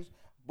friends,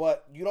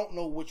 but you don't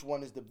know which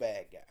one is the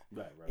bad guy.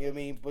 Right. You know what I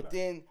mean? But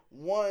then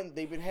one,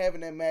 they've been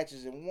having their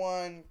matches, and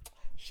one,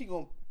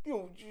 she'll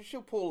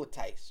pull a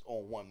Tice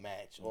on one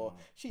match, or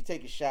she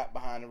take a shot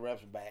behind the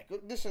ref's back,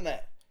 this and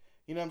that.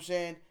 You know what I'm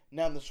saying?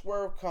 Now the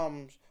swerve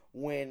comes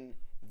when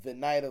the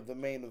night of the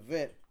main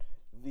event,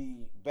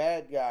 the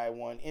bad guy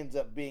one ends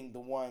up being the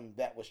one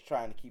that was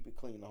trying to keep it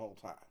clean the whole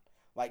time.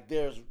 Like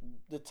there's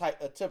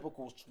a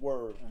typical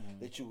swerve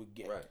that you would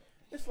get. Right.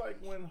 It's like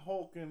when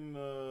Hulk and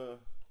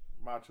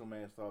Macho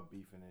Man start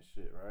beefing and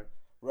shit, right?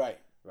 Right.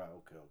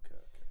 Okay.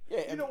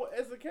 Yeah. You know what?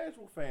 As a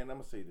casual fan, I'm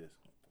gonna say this.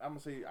 I'm gonna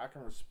say I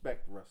can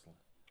respect wrestling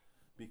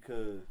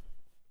because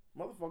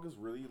motherfuckers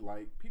really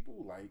like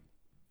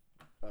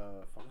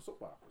fucking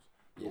soap operas.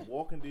 You're a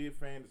Walking Dead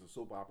fan, it's a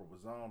soap opera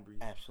with zombies.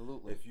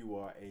 Absolutely. If you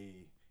are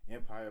a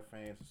Empire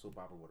fan, it's a soap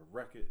opera with a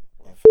record.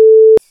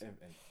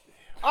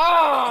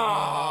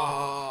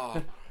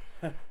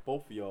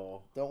 Both of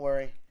y'all. Don't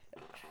worry.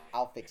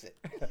 I'll fix it.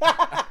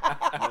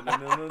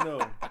 No.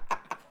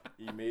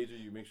 E Major,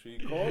 you make sure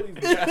you call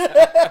these.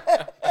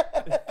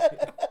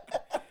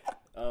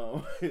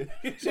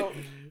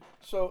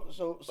 So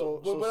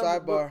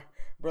sidebar.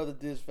 Brother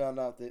Diz found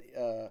out that.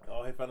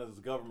 He found out his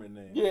government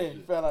name. Yeah,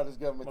 he found out his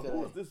government name.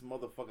 Who is this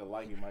motherfucker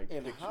liking my picture?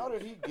 And how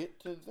did he get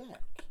to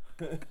that?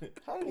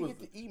 How did he get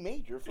to E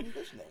Major from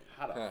this name?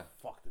 How the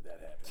fuck did that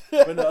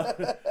happen?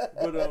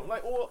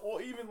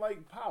 Or even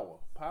like Power.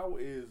 Power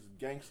is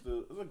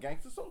gangster. It's a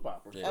gangster soap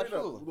opera. Yeah.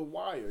 Absolutely. The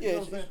Wire.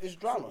 Yeah, it's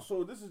drama.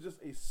 So this is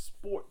just a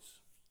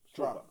sports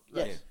drama.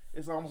 Right? Yes.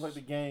 It's almost like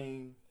The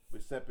Game,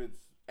 except it's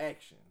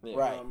action. Yeah. You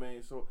know what I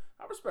mean? So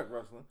I respect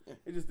wrestling. Yeah.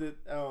 It just that,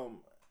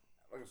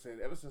 like I said,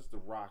 ever since The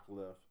Rock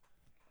left,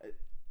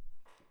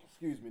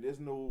 there's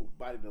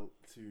nobody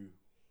to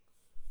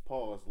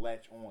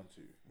latch on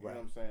to. You know what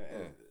I'm saying?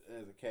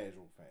 As a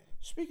casual fan.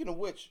 Speaking of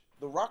which,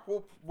 The Rock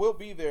will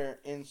be there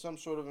in some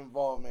sort of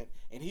involvement,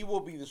 and he will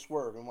be the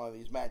Swerve in one of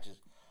these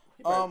matches.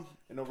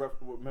 Remember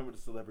the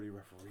celebrity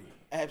referee.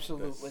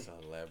 Absolutely.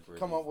 Celebrity.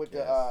 Come up with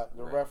the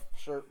ref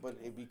shirt, but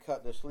it be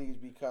cut. The sleeves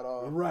be cut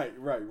off. Right.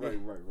 All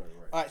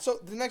right. So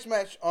the next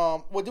match.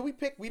 What did we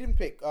pick? We didn't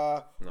pick.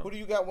 No. Who do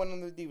you got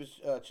winning the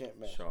Divas champ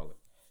match? Charlotte.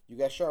 You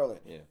got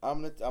Charlotte. Yeah.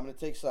 I'm gonna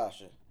take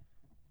Sasha.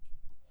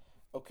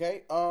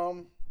 Okay.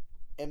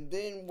 And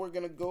then we're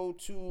gonna go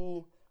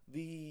to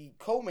the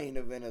co-main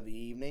event of the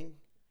evening.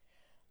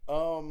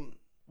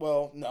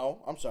 Well,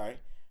 no, I'm sorry.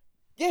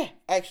 Yeah,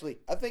 actually,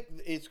 I think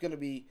it's gonna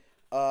be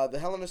the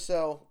Hell in a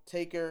Cell,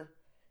 Taker,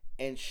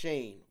 and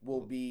Shane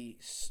will be.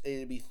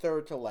 It'll be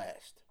third to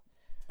last.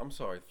 I'm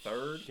sorry,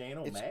 third. Shane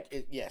O'Mac.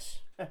 Yes.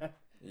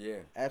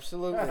 Yeah.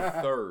 Absolutely.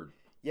 Third.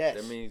 Yes.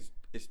 That means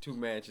it's 2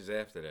 matches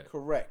after that.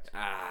 Correct.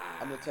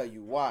 I'm gonna tell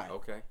you why.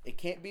 Okay. It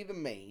can't be the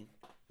main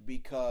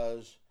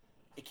because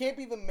it can't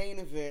be the main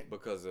event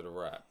because of the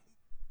rap.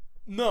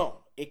 No,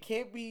 it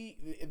can't be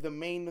the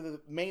main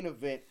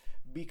event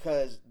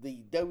because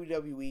the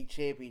WWE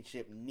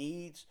Championship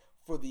needs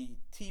for the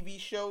TV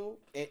show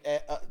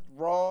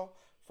Raw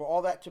for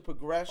all that to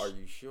progress. Are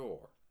you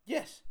sure?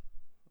 Yes.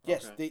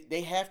 Yes, Okay.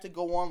 they have to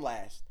go on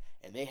last,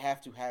 and they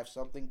have to have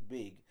something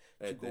big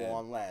to go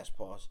on last,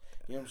 pause.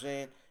 You know what I'm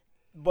saying?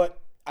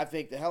 But I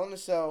think the Hell in a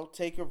Cell,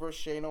 Taker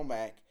versus Shane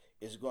O'Mac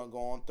is going to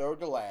go on third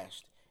to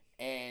last,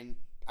 and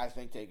I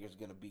think Taker's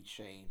going to beat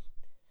Shane.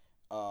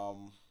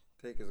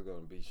 Taker's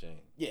going to beat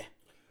Shane. Yeah.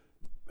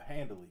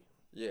 Handily.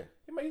 Yeah.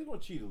 He's going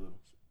to cheat a little.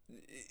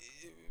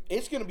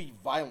 It's going to be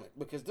violent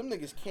because them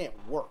niggas can't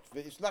work.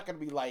 It's not going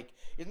to be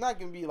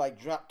like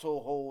drop toe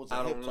holds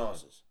and hip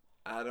tosses.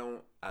 I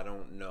don't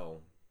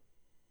know.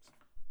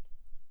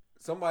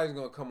 Somebody's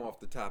gonna come off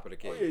the top of the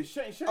cage.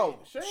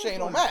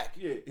 Shane O'Mac.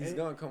 Yeah, he's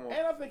gonna come off.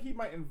 And I think he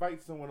might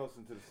invite someone else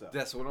into the cell.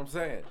 That's what I'm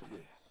saying.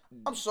 Yeah.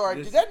 I'm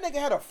sorry. Did that nigga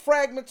had a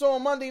fragment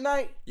on Monday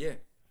night? Yeah.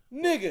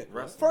 Nigga.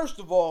 First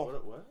of all.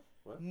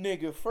 What?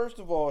 Nigga. First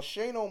of all,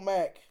 Shane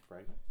O'Mac.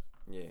 Fragment.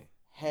 Yeah.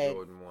 Had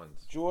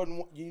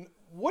Jordan.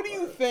 What do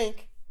you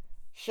think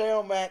Shane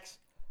O'Mac's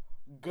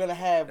gonna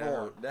have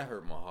on? That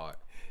hurt my heart.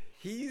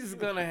 He's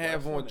gonna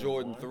have on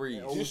Jordan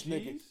 3s. This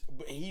nigga,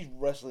 but he's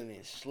wrestling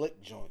in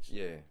slick joints.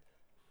 Yeah.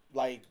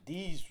 Like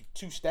these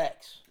 2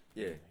 stacks.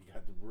 Yeah. He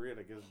got the bread,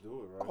 I guess,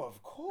 do it, right? Oh,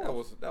 of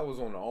course. That was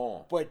on the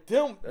arm. But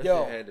them, that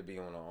shit had to be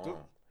on the arm.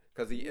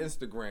 Because he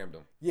Instagrammed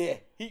them. Yeah.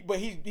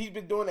 He's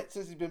been doing that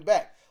since he's been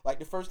back. Like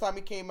the first time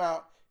he came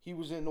out, he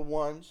was in the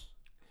 1s.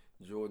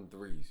 Jordan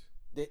 3s.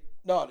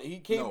 He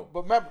came. No,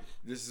 but remember,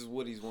 this is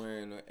what he's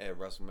wearing at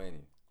WrestleMania.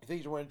 You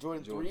think he's wearing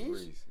Jordan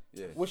 3s?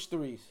 Yeah. Which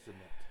 3s?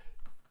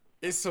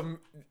 It's some.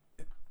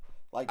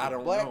 Like the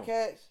black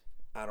cats?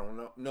 I don't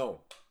know.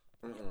 No.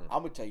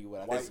 I'm gonna tell you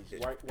what I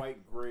think.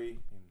 White, gray,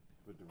 and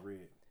with the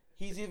red.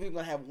 He's either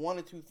gonna have one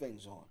or 2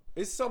 things on.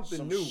 It's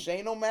something new.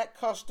 Shane O'Mac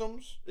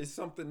customs. It's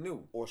something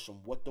new. Or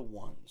some what the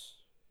ones.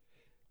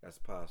 That's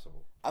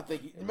possible. I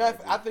think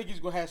he's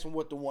gonna have some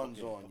what the ones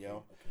on, yo.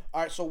 Okay.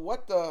 All right, so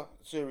what the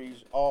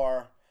series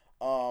are?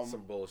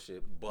 Some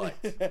bullshit, but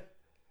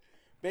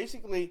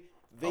basically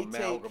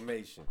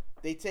amalgamation.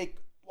 They take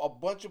a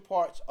bunch of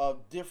parts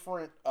of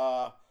different,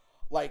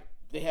 like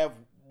they have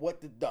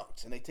what the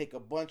dunks, and they take a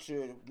bunch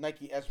of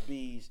Nike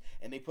SBs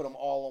and they put them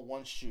all on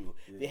one shoe.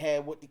 Yeah. They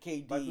had what the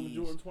KDs. Like the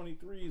Jordan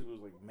 23s was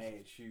like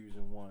mad shoes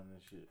in one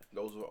and shit.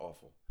 Those were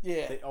awful.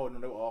 Yeah. They were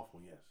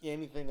awful. Yes. Yeah,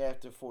 anything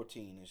after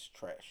 14 is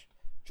trash,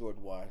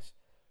 Jordan wise,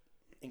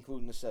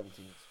 including the 17s.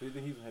 So you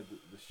think he's gonna have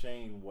the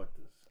Shane what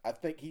this? I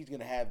think he's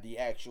gonna have the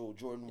actual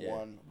Jordan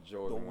 1,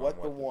 Jordan the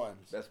what the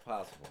ones. That's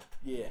possible.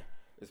 Yeah,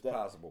 it's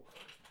possible.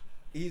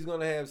 He's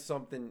gonna have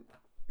something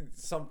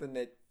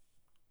that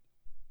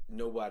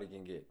nobody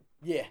can get.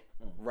 Yeah,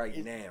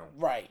 now.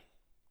 Right,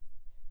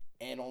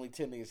 and only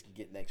 10 niggas can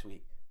get next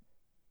week.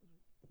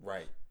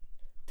 Right.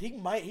 He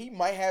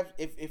might have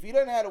if he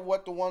doesn't have the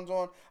what the ones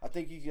on. I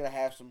think he's gonna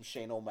have some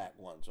Shane O'Mac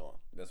ones on.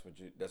 That's what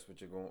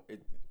you're going.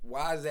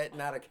 Why is that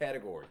not a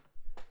category?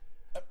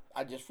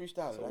 I just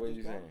freestyled. So what are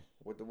you saying?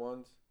 With the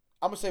ones?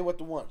 I'm gonna say what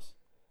the ones.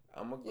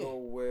 I'm gonna go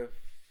with.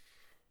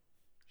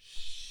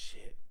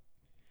 Shit.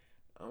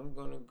 I'm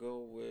gonna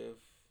go with.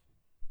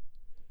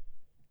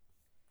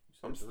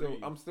 I'm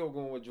still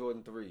going with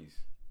Jordan 3s.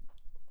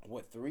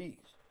 What 3s?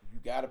 You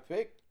gotta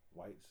pick.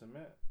 White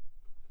cement.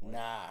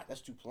 Nah,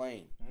 that's too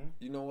plain. Mm-hmm.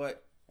 You know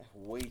what? That's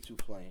way too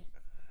plain.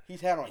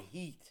 He's had on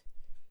heat.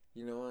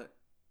 You know what?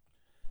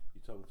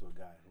 You're talking to a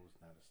guy who's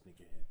not a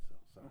sneakerhead, so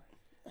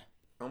sorry.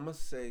 I'm gonna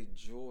say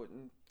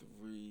Jordan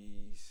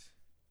 3s.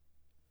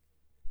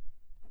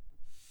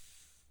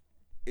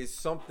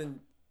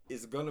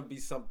 It's gonna be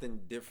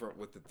something different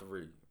with the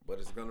 3, but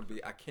it's gonna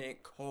be. I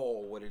can't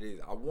call what it is.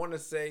 I want to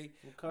say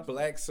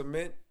black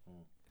cement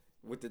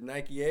with the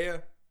Nike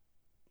Air.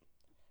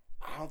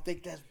 I don't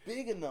think that's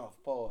big enough.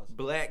 Pause.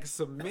 Black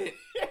cement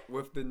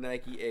with the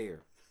Nike Air.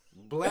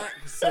 Black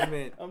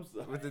cement I'm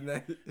sorry. with the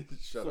Nike.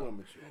 Shut so up.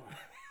 immature.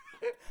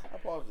 I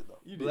paused it though.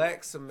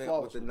 Black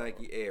cement with the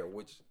Nike Air,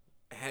 which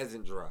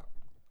hasn't dropped.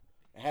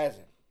 It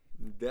hasn't.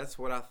 That's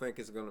what I think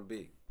it's gonna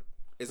be.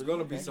 It's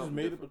gonna be something.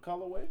 Made different. up a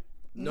colorway?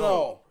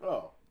 No.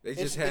 Oh. They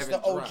just it's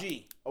haven't the OG.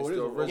 dropped. Oh, it's it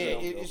the is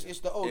original. Yeah, it's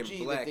the OG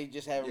that they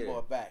just haven't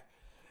brought back.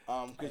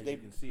 Because they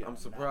can see it. I'm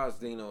surprised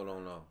Dino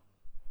don't know.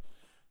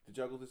 Did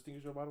y'all go to the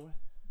sneaker show, by the way?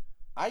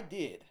 I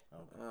did.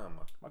 Okay.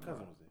 My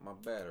cousin was there. My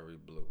battery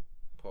blew.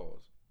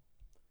 Pause.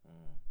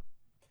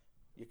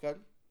 Your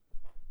cousin?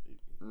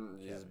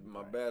 Yes,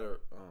 my battery.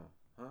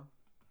 Huh?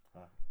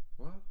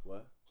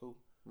 What? Who?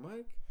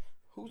 Mike?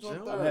 Who's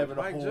Jones? on I'm third? having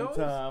a Mike whole Jones?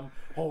 time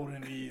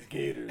holding these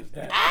gators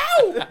down.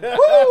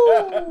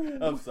 Ow!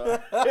 I'm sorry.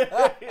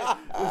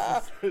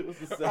 What's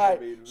the second All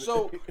right, main event?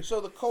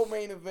 so the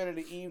co-main event of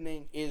the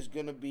evening is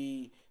gonna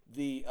be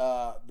the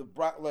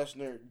Brock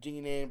Lesnar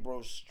Dean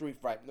Ambrose street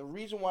fight. And the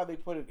reason why they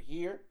put it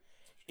here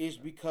is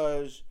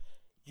because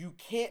you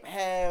can't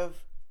have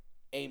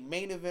a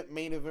main event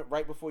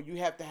right before. You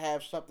have to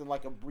have something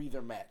like a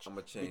breather match. I'm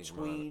gonna change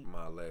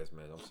my last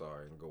match. I'm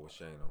sorry, and go with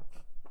Shane on.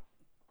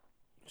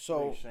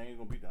 So Shane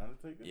gonna beat the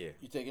Undertaker? Yeah.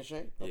 You taking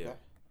Shane? Okay. Yeah.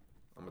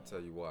 I'm gonna tell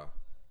you why.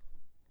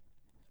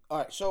 All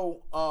right,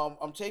 so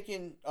I'm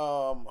taking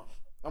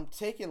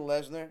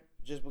Lesnar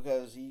just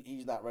because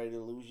he's not ready to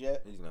lose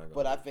yet. He's not gonna.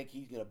 But I think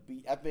he's gonna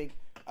beat. I think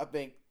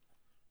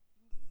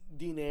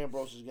Dean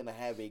Ambrose is gonna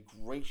have a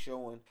great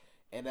showing,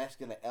 and that's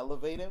gonna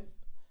elevate him.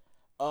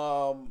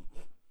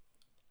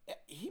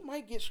 He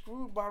might get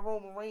screwed by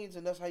Roman Reigns,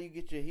 and that's how you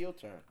get your heel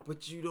turn.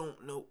 But you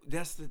don't know.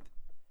 That's the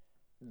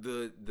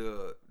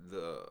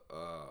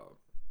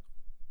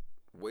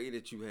way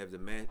that you have the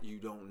match. You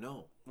don't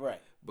know,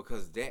 Right.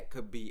 because that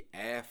could be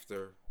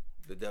after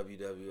the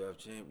WWF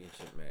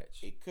Championship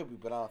match, It could be,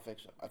 but I don't think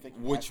so. I think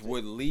which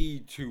would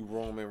lead to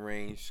Roman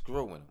Reigns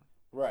screwing him.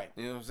 right.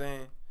 You know what I'm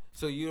saying?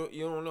 So you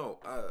don't know.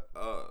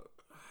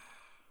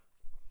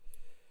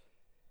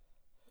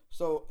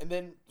 So and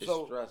then It's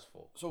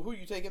stressful. So who are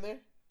you taking there?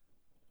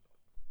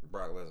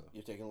 Brock Lesnar.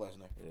 You're taking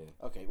Lesnar. Yeah.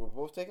 Okay, we're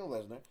both taking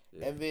Lesnar.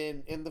 Yeah. And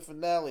then in the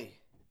finale,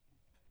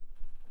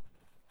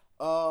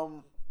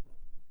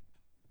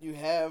 you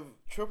have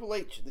Triple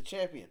H, the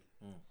champion,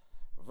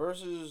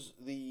 versus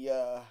the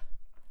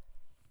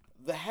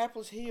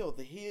hapless heel,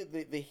 the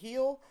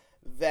heel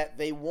that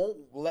they won't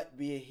let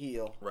be a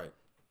heel. Right.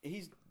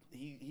 He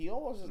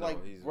almost is like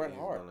Bret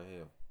Hart. On the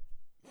heel.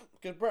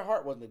 Because Bret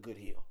Hart wasn't a good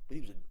heel, but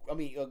he was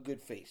a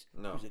good face.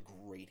 No. He was a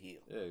great heel.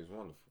 Yeah, he's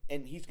wonderful.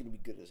 And he's going to be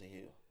good as a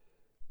heel.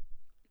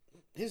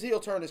 His heel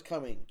turn is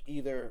coming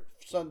either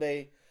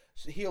Sunday.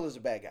 Heel is a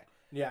bad guy.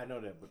 Yeah, I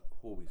know that, but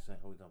who are we saying?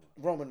 Who are we talking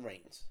about? Roman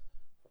Reigns.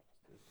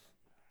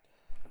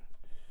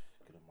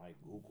 Get a Mike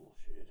Google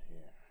shit here.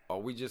 Are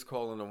we just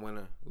calling a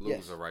winner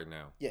loser right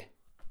now? Yeah.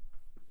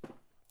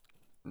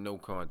 No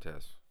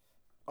contest.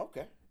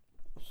 Okay.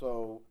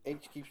 So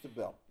H keeps the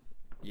belt.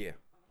 Yeah.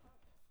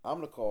 I'm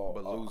gonna call,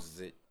 but loses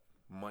it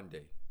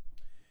Monday.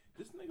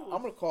 This nigga.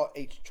 I'm gonna call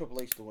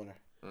Triple H the winner.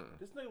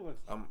 This nigga looks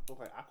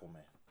like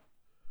Aquaman.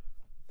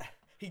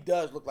 He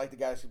does look like the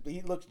guy.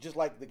 He looks just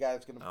like the guy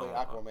that's gonna play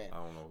Aquaman. I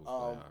don't know who's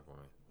playing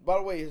Aquaman. By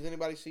the way, has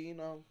anybody seen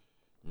No.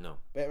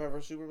 Batman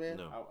vs Superman?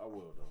 No. I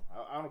will though.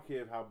 I don't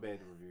care how bad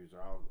the reviews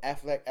are.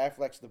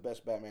 Affleck's the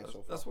best Batman so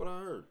far. That's what I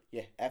heard.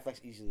 Yeah,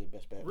 Affleck's easily the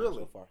best Batman Really?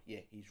 so far. Yeah,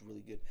 he's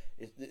really good.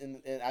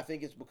 And I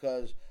think it's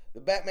because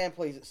the Batman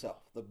plays itself.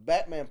 The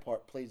Batman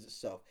part plays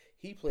itself.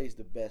 He plays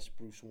the best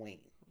Bruce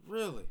Wayne.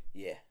 Really?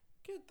 Yeah.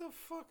 Get the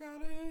fuck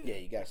out of here. Yeah,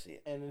 you gotta see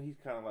it. And then he's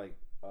kind of like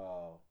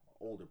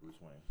older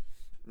Bruce Wayne.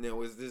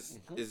 Now is this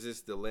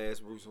the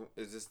last Bruce?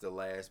 Is this the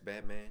last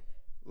Batman?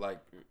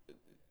 Like,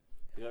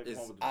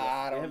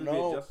 I don't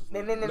know.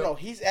 No.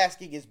 He's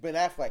asking, is Ben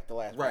Affleck the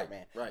last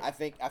Batman? Right. I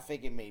think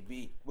it may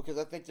be because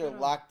I think they're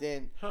locked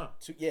in. Huh?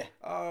 To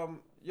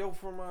Yo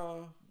from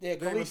yeah,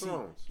 Game of Khaleesi.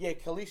 Thrones. Yeah,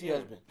 Khaleesi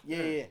husband.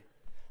 Yeah.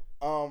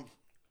 Jeez,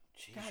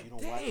 you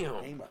don't watch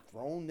Game of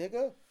Thrones,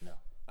 nigga? No.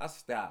 I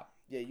stopped.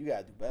 Yeah, you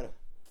gotta do better,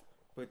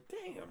 But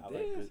damn, I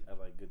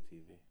like good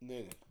TV.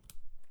 nigga.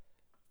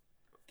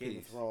 Game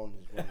of Thrones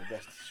is one of the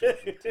best shows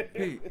on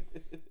TV.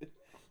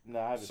 No,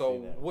 I haven't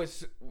seen that.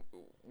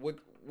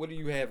 What do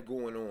you have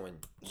going on?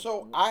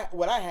 So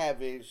what I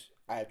have is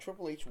I have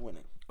Triple H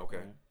winning.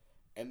 Okay.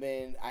 And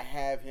then I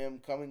have him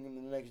coming in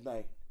the next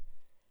night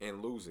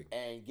and losing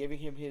and giving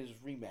him his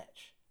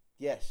rematch.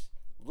 Yes,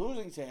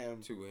 losing to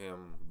him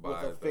by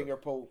with a finger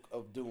poke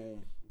of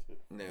doom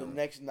the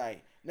next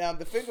night. Now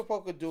the finger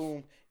poke of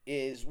doom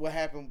is what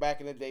happened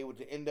back in the day with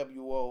the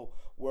NWO,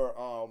 where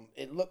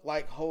it looked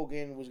like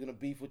Hogan was gonna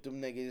beef with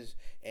them niggas,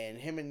 and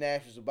him and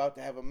Nash was about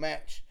to have a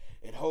match,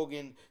 and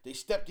Hogan, they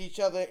stepped each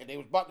other and they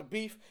was about to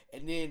beef,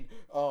 and then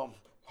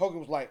Hogan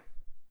was like,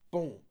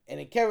 boom, and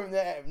then Kevin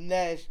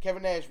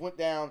Nash went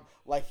down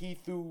like he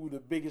threw the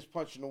biggest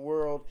punch in the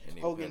world.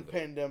 Hogan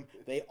pinned him.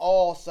 They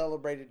all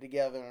celebrated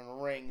together in the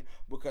ring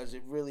because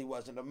it really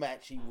wasn't a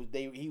match. He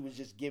was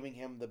just giving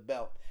him the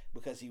belt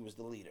because he was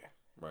the leader.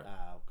 Right.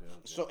 Okay.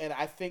 So, and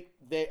I think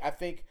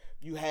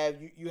you have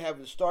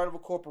the start of a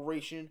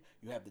corporation.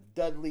 You have the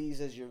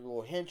Dudleys as your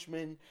little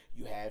henchmen.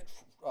 You have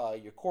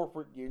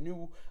your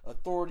new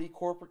authority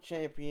corporate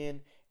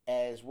champion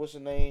as what's the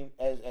name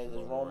as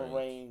Roman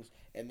Reigns,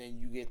 and then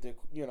you get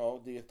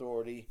the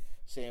authority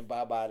saying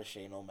bye bye to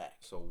Shane O'Mac.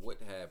 So what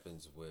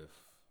happens with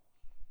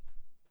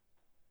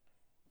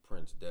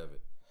Prince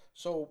Devitt?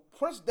 So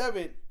Prince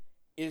Devitt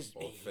is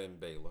Finn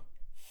Balor.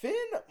 Finn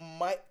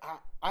might.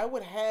 I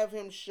would have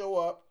him show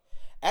up.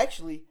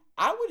 Actually,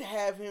 I would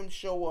have him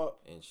show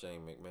up in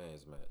Shane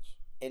McMahon's match,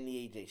 in the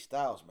AJ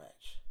Styles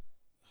match.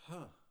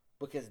 Huh?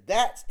 Because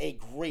that's a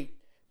great.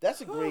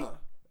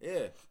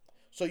 Yeah.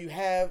 So you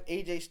have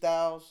AJ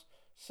Styles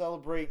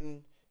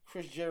celebrating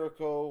Chris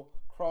Jericho,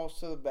 cross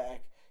to the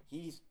back.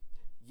 He's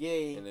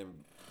yay. And then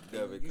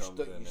Devitt comes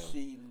in. You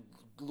see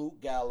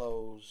Luke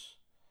Gallows,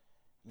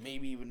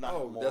 maybe even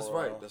Nakamura.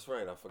 Oh, that's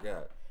right. I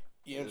forgot.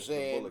 You know what I'm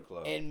saying?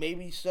 And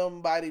maybe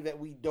somebody that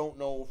we don't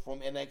know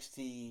from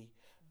NXT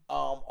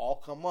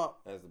all come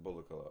up. As the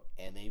Bullet Club.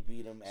 And they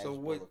beat them as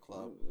Bullet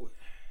Club.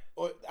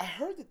 I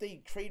heard that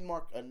they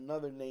trademarked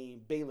another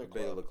name, Baylor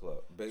Club.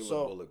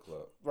 Bullet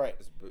Club. Right.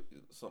 It's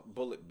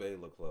Bullet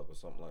Baylor Club or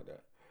something like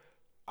that.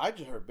 I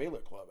just heard Baylor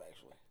Club,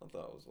 actually. I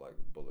thought it was like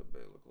Bullet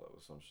Baylor Club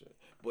or some shit.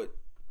 But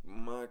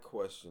my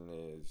question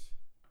is,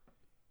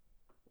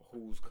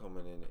 who's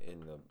coming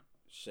in the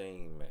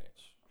Shane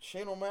match?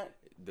 Shane O'Mac?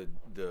 The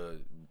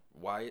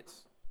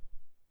Wyatts?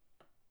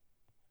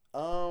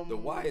 The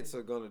Wyatts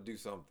are going to do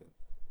something.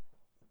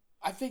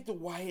 I think the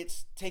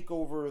Wyatts take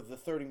over the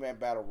 30-man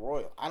battle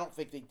royal. I don't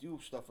think they do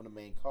stuff on the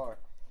main card,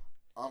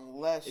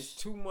 unless it's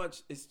too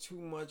much. It's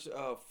too much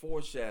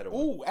foreshadowing.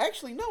 Ooh,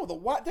 actually no.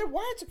 Their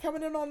Wyatts are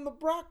coming in on the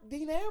Brock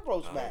Dean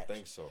Ambrose match. I don't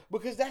think so,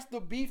 because that's the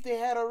beef they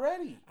had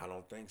already. I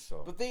don't think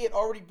so. But they had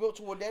already built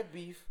toward that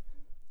beef.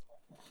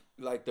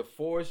 Like the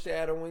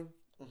foreshadowing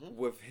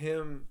with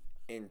him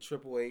and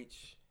Triple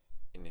H,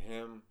 and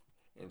him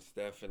and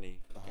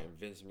Stephanie and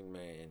Vince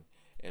McMahon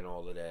and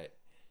all of that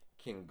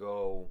can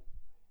go.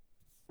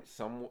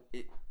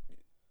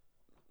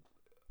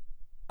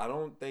 I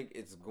don't think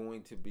it's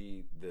going to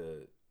be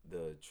the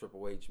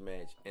Triple H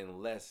match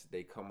unless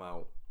they come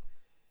out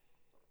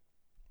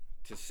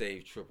to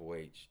save Triple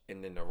H,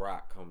 and then The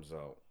Rock comes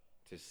out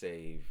to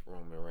save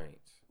Roman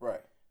Reigns.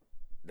 Right.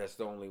 That's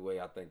the only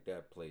way I think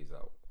that plays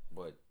out.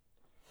 But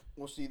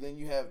well, see, then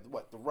you have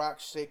The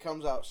Rock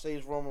comes out,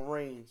 saves Roman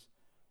Reigns.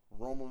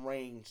 Roman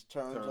Reigns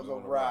turns on The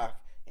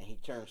Rock, and he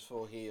turns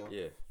full heel.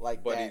 Yeah,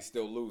 but he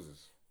still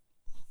loses.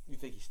 You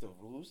think he still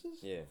loses?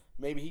 Yeah.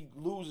 Maybe he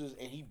loses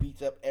and he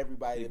beats up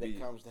everybody that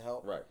comes to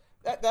help. Right.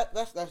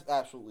 That's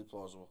absolutely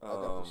plausible. I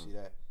definitely see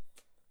that.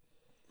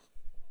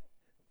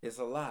 It's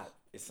a lot.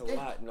 It's a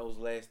lot in those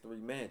last three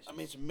matches. I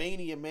mean, it's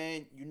Mania,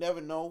 man. You never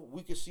know.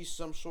 We could see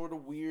some sort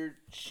of weird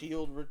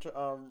Shield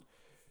return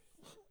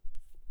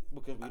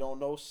because we don't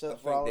know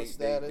Seth Rollins'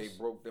 status. They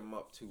broke them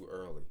up too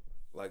early.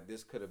 Like,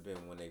 this could have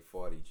been when they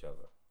fought each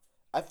other.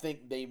 I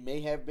think they may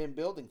have been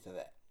building to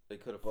that. They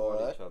could have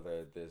fought each other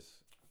at this.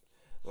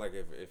 Like,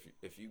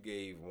 if you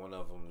gave one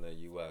of them the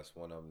U.S.,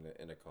 one of them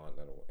the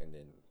Intercontinental, and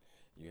then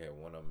you had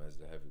one of them as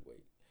the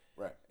heavyweight.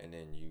 Right. And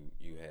then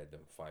you had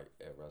them fight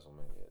at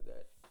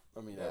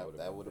WrestleMania.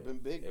 That would have been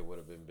big. It would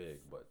have been big,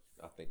 but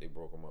I think they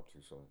broke them up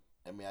too soon.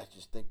 I mean, I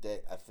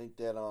think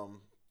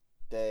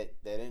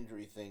that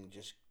injury thing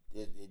just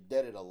it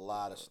deaded a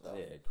lot of stuff.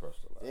 Yeah, it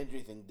crushed a lot. The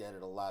injury thing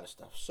deaded a lot of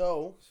stuff.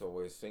 So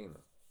where's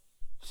Cena?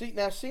 See,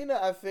 now Cena,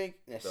 I think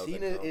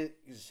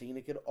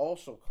Cena could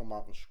also come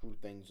out and screw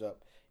things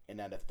up in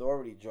that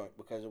authority joint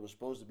because it was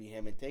supposed to be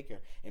him and Taker.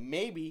 And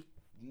maybe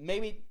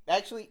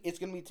actually it's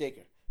going to be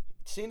Taker.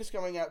 Cena's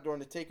coming out during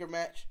the Taker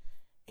match,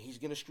 and he's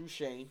going to screw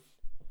Shane,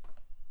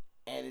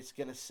 and it's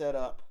going to set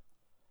up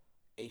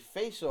a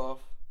face-off.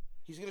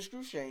 He's going to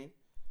screw Shane,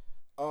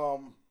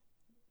 and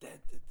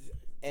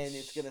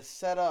it's going to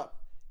set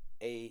up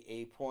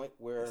a point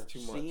where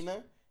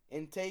Cena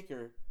and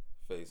Taker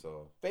face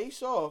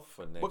off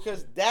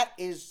because that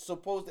is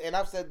supposed to, and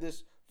I've said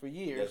this for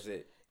years. That's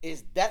it.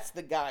 That's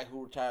the guy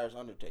who retires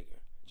Undertaker.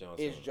 John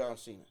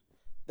Cena.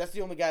 That's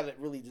the only guy that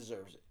really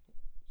deserves it.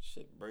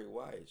 Shit, Bray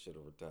Wyatt should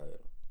have retired.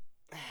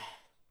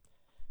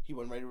 he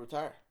wasn't ready to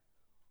retire.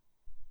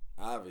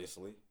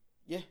 Obviously.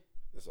 Yeah.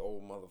 This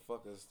old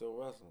motherfucker is still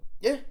wrestling.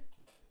 Yeah.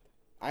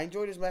 I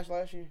enjoyed his match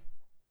last year.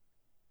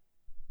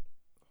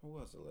 Who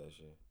was it last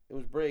year? It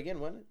was Bray again,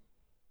 wasn't it?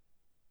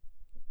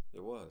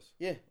 It was.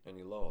 Yeah. And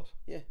he lost.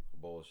 Yeah.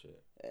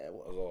 Bullshit. Yeah, it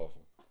was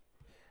awful.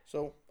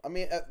 So, I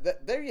mean,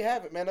 there you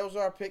have it, man. Those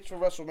are our picks for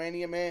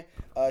WrestleMania, man.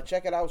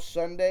 Check it out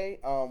Sunday.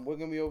 We're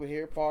going to be over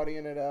here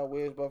partying at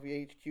Where's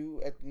Buffy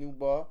HQ at the new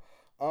bar.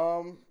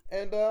 And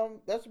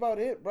that's about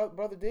it.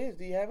 Brother Diz,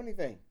 do you have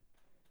anything?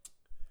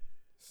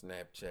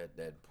 Snapchat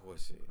that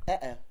pussy. No,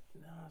 that's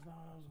not what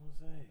I was going to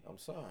say. I'm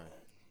sorry.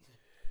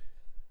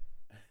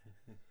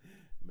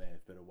 Man,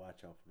 better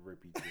watch out for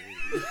Rippy J.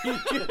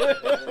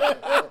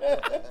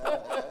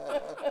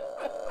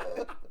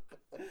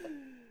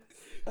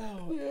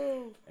 Oh,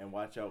 yeah. And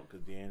watch out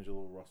because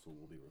D'Angelo Russell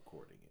will be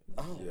recording it.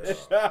 Oh, yeah.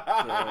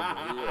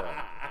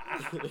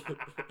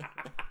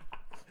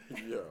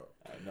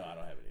 No, I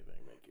don't have anything.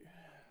 Thank you.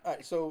 All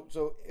right, so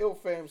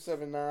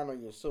IlFam79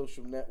 on your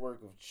social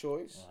network of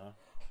choice.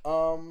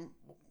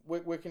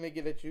 Where can they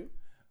get at you?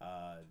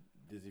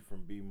 Dizzy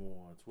from B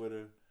More on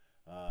Twitter.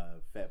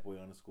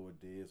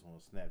 Fatboy_Diz on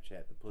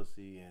Snapchat the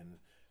pussy, and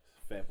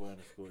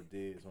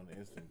Fatboy_Diz on the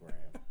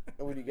Instagram.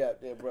 And what do you got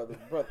there, brother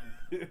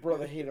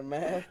Hater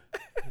Matth?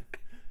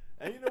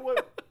 And you know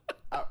what?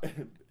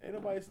 Ain't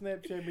nobody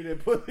Snapchat me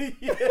that pussy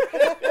yet.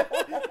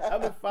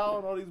 I've been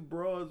following all these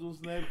broads on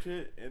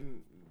Snapchat,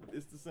 and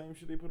it's the same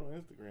shit they put on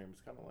Instagram.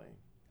 It's kind of lame.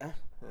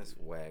 That's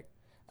whack.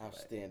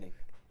 Outstanding.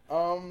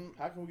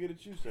 How can we get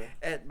at you, sir?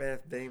 At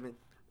Math Damon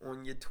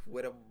on your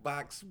Twitter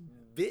box,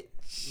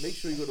 bitch. Make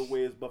sure you go to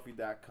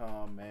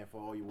where'sbuffy.com, man,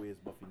 for all your Where's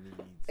Buffy needs.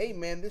 Hey,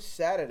 man, this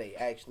Saturday,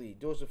 actually,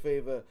 do us a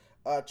favor.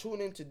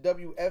 Tune into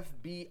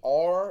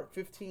WFBR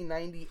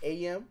 1590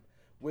 AM.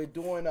 We're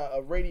doing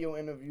a radio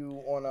interview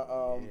on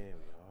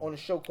a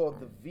show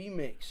called The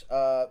V-Mix.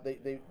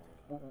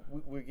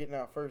 We're getting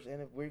our first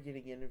interview. We're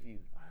getting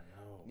interviewed. I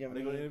know. You know, are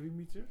they going to interview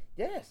me too?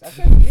 Yes. I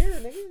said here,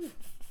 nigga.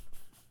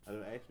 Are they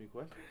going to ask me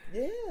questions?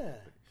 Yeah.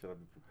 Should I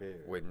be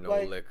prepared? With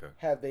no liquor.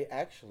 Have they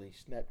actually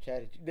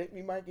Snapchatted you?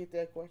 We might get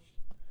that question.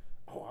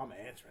 Oh, I'm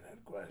answering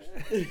that question.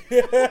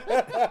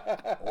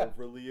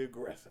 Overly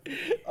aggressive.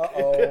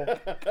 Uh-oh.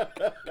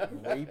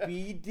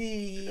 Rapey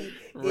D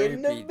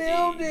in the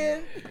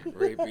building.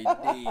 Rapey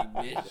D,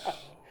 bitch.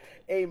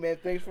 Hey, man,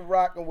 thanks for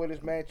rocking with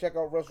us, man. Check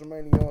out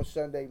WrestleMania on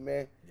Sunday,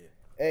 man. Yeah.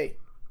 Hey,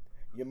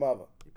 your mother.